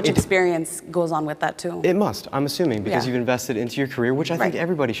mean, how much experience goes on with that too? It must, I'm assuming, because you've invested into your career, which I think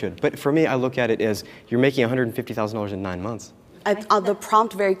everybody should. But for me, I look at it as you're making $150,000 in 9 months. The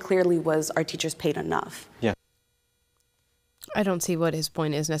prompt very clearly was, are teachers paid enough? Yeah. I don't see what his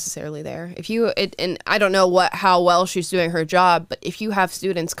point is necessarily there. And I don't know how well she's doing her job, but if you have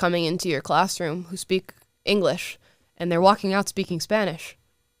students coming into your classroom who speak English and they're walking out speaking Spanish,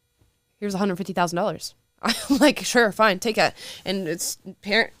 here's $150,000. I'm like, sure, fine, take it. And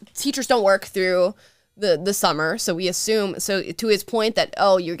teachers don't work through the summer, so we assume, so to his point that,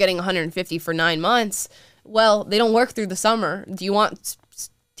 oh, you're getting 150 for 9 months, well, they don't work through the summer. Do you want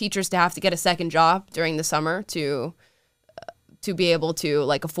teachers to have to get a second job during the summer to be able to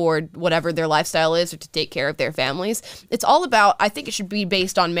like afford whatever their lifestyle is or to take care of their families? It's all about, I think it should be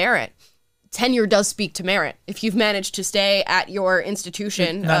based on merit. Tenure does speak to merit. If you've managed to stay at your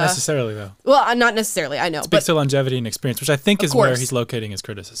institution. Not necessarily, though. Well, not necessarily, I know. It speaks to longevity and experience, which I think is where he's locating his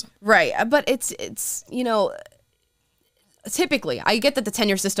criticism. Right. But it's you know, typically, I get that the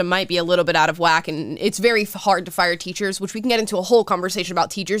tenure system might be a little bit out of whack, and it's very hard to fire teachers, which we can get into a whole conversation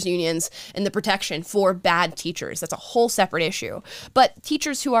about teachers' unions and the protection for bad teachers. That's a whole separate issue. But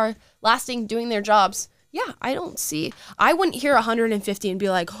teachers who are lasting, doing their jobs, yeah, I wouldn't hear 150 and be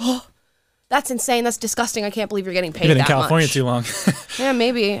like, oh, that's insane. That's disgusting. I can't believe you're getting paid that much. Been in California too long. Yeah,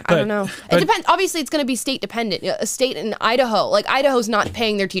 maybe. I don't know. It depends. Obviously, it's going to be state dependent. A state in Idaho, like Idaho's not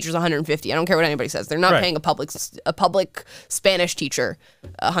paying their teachers 150. I don't care what anybody says. They're not paying a public Spanish teacher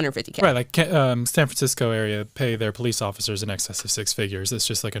 150K. Right, like San Francisco area pay their police officers in excess of 6 figures. It's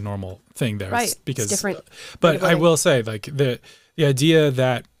just like a normal thing there. Right. Because, it's different. But I will say, like the idea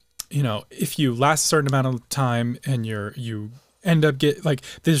that, you know, if you last a certain amount of time and you end up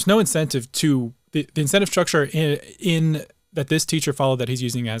there's no incentive to the incentive structure in that this teacher followed that he's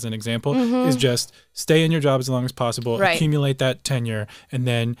using as an example is just stay in your job as long as possible, accumulate that tenure, and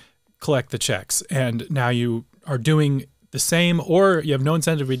then collect the checks. And now you are doing the same, or you have no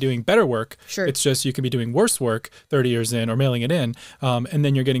incentive to be doing better work. Sure. It's just you could be doing worse work 30 years in or mailing it in, and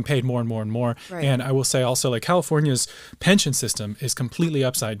then you're getting paid more and more and more. Right. And I will say also, like, California's pension system is completely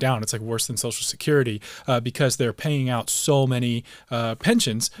upside down. It's like worse than Social Security because they're paying out so many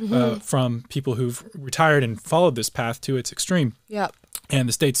pensions from people who've retired and followed this path to its extreme. Yep. And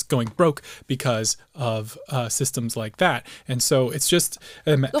the state's going broke because of systems like that. And so it's just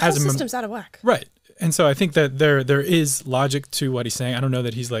the whole system's out of whack. Right. And so I think that there is logic to what he's saying. I don't know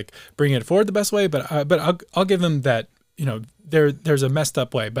that he's like bringing it forward the best way, but I'll give him that. You know, there's a messed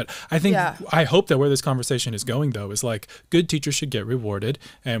up way, but I think I hope that where this conversation is going though is like good teachers should get rewarded,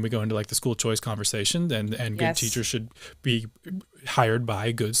 and we go into like the school choice conversation, and good teachers should be hired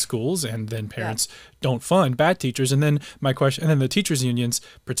by good schools, and then parents don't fund bad teachers, and then the teachers unions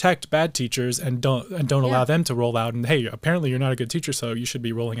protect bad teachers and don't allow them to roll out and, hey, apparently you're not a good teacher, so you should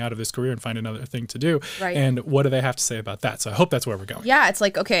be rolling out of this career and find another thing to do. Right. And what do they have to say about that? So I hope that's where we're going. Yeah, it's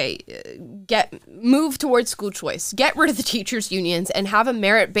like, okay, move towards school choice, get rid of the teachers unions, and have a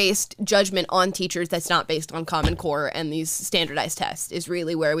merit-based judgment on teachers that's not based on Common Core and these standardized tests is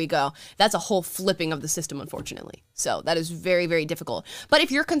really where we go. That's a whole flipping of the system, unfortunately. So that is very, very difficult. But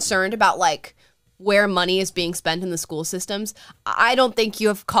if you're concerned about like where money is being spent in the school systems, I don't think you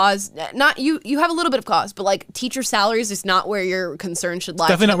have cause. You have a little bit of cause, but like teacher salaries is not where your concern should lie.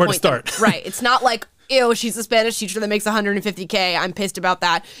 Definitely not where to start. Right. It's not like, ew, she's a Spanish teacher that makes $150K. I'm pissed about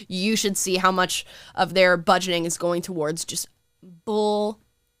that. You should see how much of their budgeting is going towards just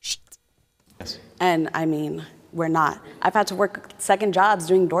bullshit. Yes. And I mean, we're not. I've had to work second jobs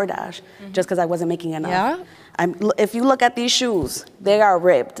doing DoorDash just because I wasn't making enough. Yeah. If you look at these shoes, they are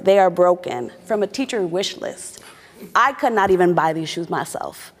ripped, they are broken from a teacher wish list. I could not even buy these shoes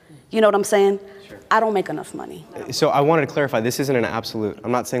myself. You know what I'm saying? Sure. I don't make enough money. So I wanted to clarify, this isn't an absolute.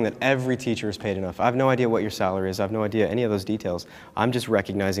 I'm not saying that every teacher is paid enough. I have no idea what your salary is. I have no idea any of those details. I'm just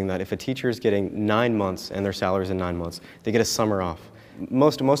recognizing that if a teacher is getting 9 months and their salary is in 9 months, they get a summer off.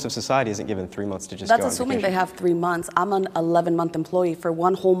 Most of society isn't given 3 months to just go on That's assuming vacation. they have 3 months. I'm an 11-month employee. For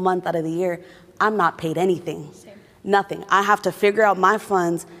 1 whole month out of the year, I'm not paid anything. Same. Nothing. I have to figure out my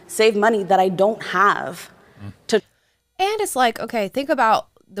funds, save money that I don't have. And it's like, okay, think about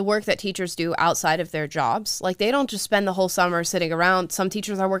the work that teachers do outside of their jobs. Like, they don't just spend the whole summer sitting around. Some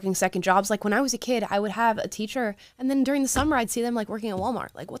teachers are working second jobs. Like, when I was a kid, I would have a teacher, and then during the summer, I'd see them like working at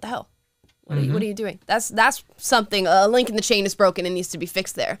Walmart. Like, what the hell? What are you doing? That's something, a link in the chain is broken and needs to be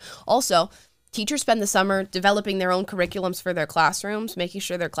fixed there. Also, teachers spend the summer developing their own curriculums for their classrooms, making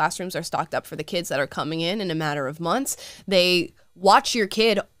sure their classrooms are stocked up for the kids that are coming in a matter of months. They watch your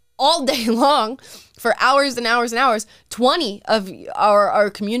kid all day long for hours and hours and hours, 20 of our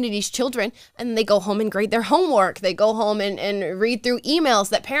community's children, and they go home and grade their homework. They go home and read through emails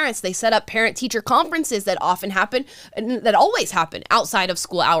that they set up parent-teacher conferences that often happen, and that always happen outside of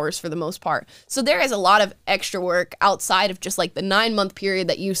school hours for the most part. So there is a lot of extra work outside of just like the 9-month period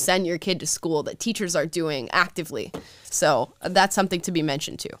that you send your kid to school that teachers are doing actively. So that's something to be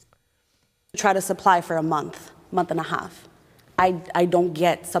mentioned too. Try to supply for a month and a half. I don't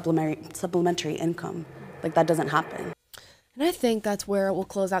get supplementary income. Like, that doesn't happen. And I think that's where we'll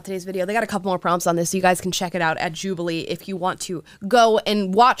close out today's video. They got a couple more prompts on this, so you guys can check it out at Jubilee if you want to go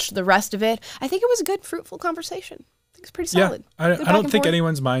and watch the rest of it. I think it was a good, fruitful conversation. I think it's pretty solid. Yeah, I don't think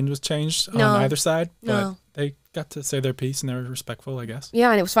anyone's mind was changed on either side, but they got to say their piece and they were respectful, I guess.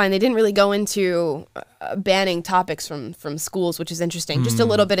 Yeah, and it was fine. They didn't really go into banning topics from schools, which is interesting. Just a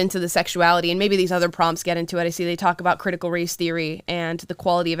little bit into the sexuality, and maybe these other prompts get into it. I see they talk about critical race theory and the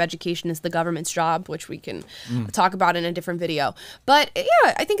quality of education is the government's job, which we can talk about in a different video. But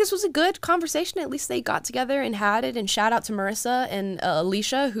yeah, I think this was a good conversation. At least they got together and had it, and shout out to Marissa and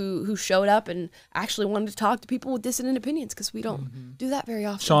Alicia who showed up and actually wanted to talk to people with dissident opinions, because we don't do that very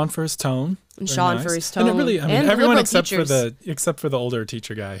often. Sean for his tone. And Sean for his tone. And it really, I mean, and everyone except for the older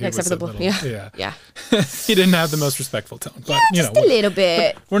teacher guy. Who except for the yeah. He didn't have the most respectful tone, but you know, just a little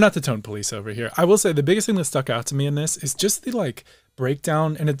bit. We're not the tone police over here. I will say the biggest thing that stuck out to me in this is just the like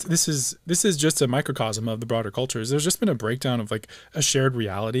breakdown, and this is just a microcosm of the broader cultures. There's just been a breakdown of like a shared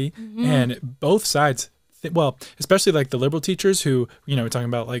reality, and both sides. Well, especially like the liberal teachers who, you know, we're talking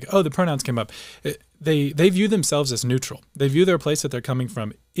about like, oh, the pronouns came up. They view themselves as neutral. They view their place that they're coming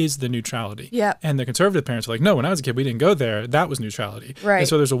from is the neutrality. Yeah. And the conservative parents are like, no, when I was a kid, we didn't go there. That was neutrality. Right. And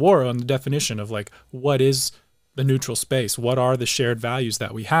so there's a war on the definition of like, what is the neutral space? What are the shared values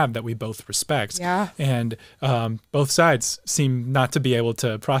that we have that we both respect? Yeah. And both sides seem not to be able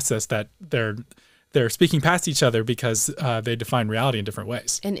to process that they're speaking past each other because they define reality in different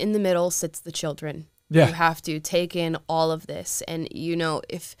ways. And in the middle sits the children. Yeah. You have to take in all of this. And, you know,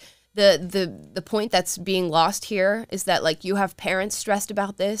 if the point that's being lost here is that, like, you have parents stressed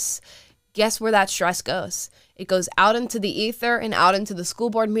about this, guess where that stress goes? It goes out into the ether and out into the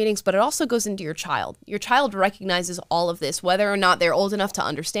school board meetings, but it also goes into your child. Your child recognizes all of this, whether or not they're old enough to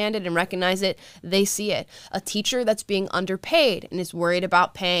understand it and recognize it, they see it. A teacher that's being underpaid and is worried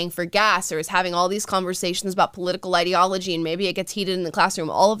about paying for gas, or is having all these conversations about political ideology, and maybe it gets heated in the classroom,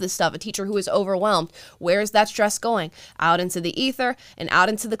 all of this stuff. A teacher who is overwhelmed, where is that stress going? Out into the ether and out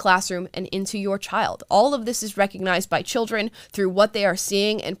into the classroom and into your child. All of this is recognized by children through what they are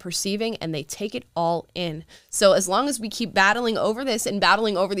seeing and perceiving, and they take it all in. So as long as we keep battling over this and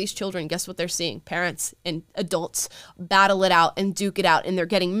battling over these children, guess what they're seeing? Parents and adults battle it out and duke it out, and they're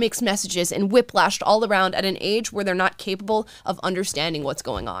getting mixed messages and whiplashed all around at an age where they're not capable of understanding what's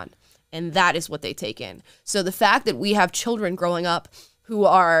going on. And that is what they take in. So the fact that we have children growing up who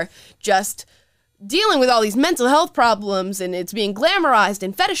are just dealing with all these mental health problems, and it's being glamorized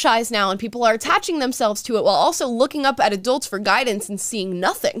and fetishized now, and people are attaching themselves to it while also looking up at adults for guidance and seeing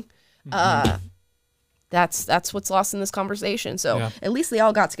nothing. That's what's lost in this conversation. So at least they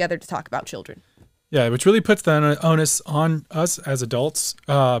all got together to talk about children. Yeah, which really puts the onus on us as adults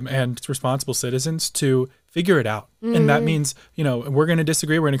and responsible citizens to figure it out. And that means, you know, we're going to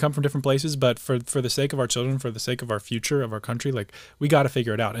disagree. We're going to come from different places, but for the sake of our children, for the sake of our future, of our country, like, we got to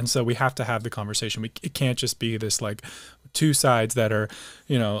figure it out. And so we have to have the conversation. It can't just be this like two sides that are,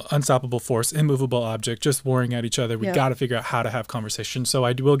 you know, unstoppable force, immovable object, just warring at each other. We got to figure out how to have conversation. So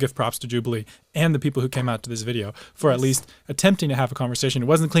I will give props to Jubilee and the people who came out to this video for at least attempting to have a conversation. It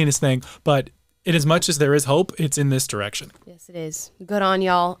wasn't the cleanest thing, but in as much as there is hope, it's in this direction. Yes, it is. Good on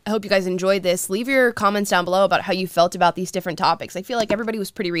y'all. I hope you guys enjoyed this. Leave your comments down below about how you felt about these different topics. I feel like everybody was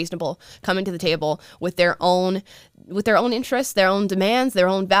pretty reasonable coming to the table with their own interests, their own demands, their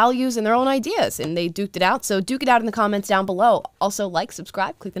own values, and their own ideas, and they duked it out. So duke it out in the comments down below. Also, like,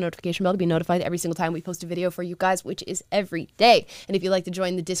 subscribe, click the notification bell to be notified every single time we post a video for you guys, which is every day. And if you'd like to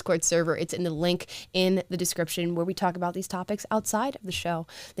join the Discord server, it's in the link in the description, where we talk about these topics outside of the show.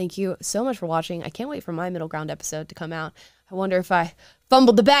 Thank you so much for watching. I can't wait for my middle ground episode to come out. I wonder if I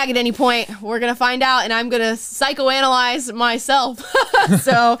fumbled the bag at any point. We're going to find out, and I'm going to psychoanalyze myself.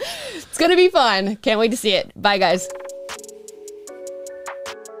 So it's going to be fun. Can't wait to see it. Bye, guys.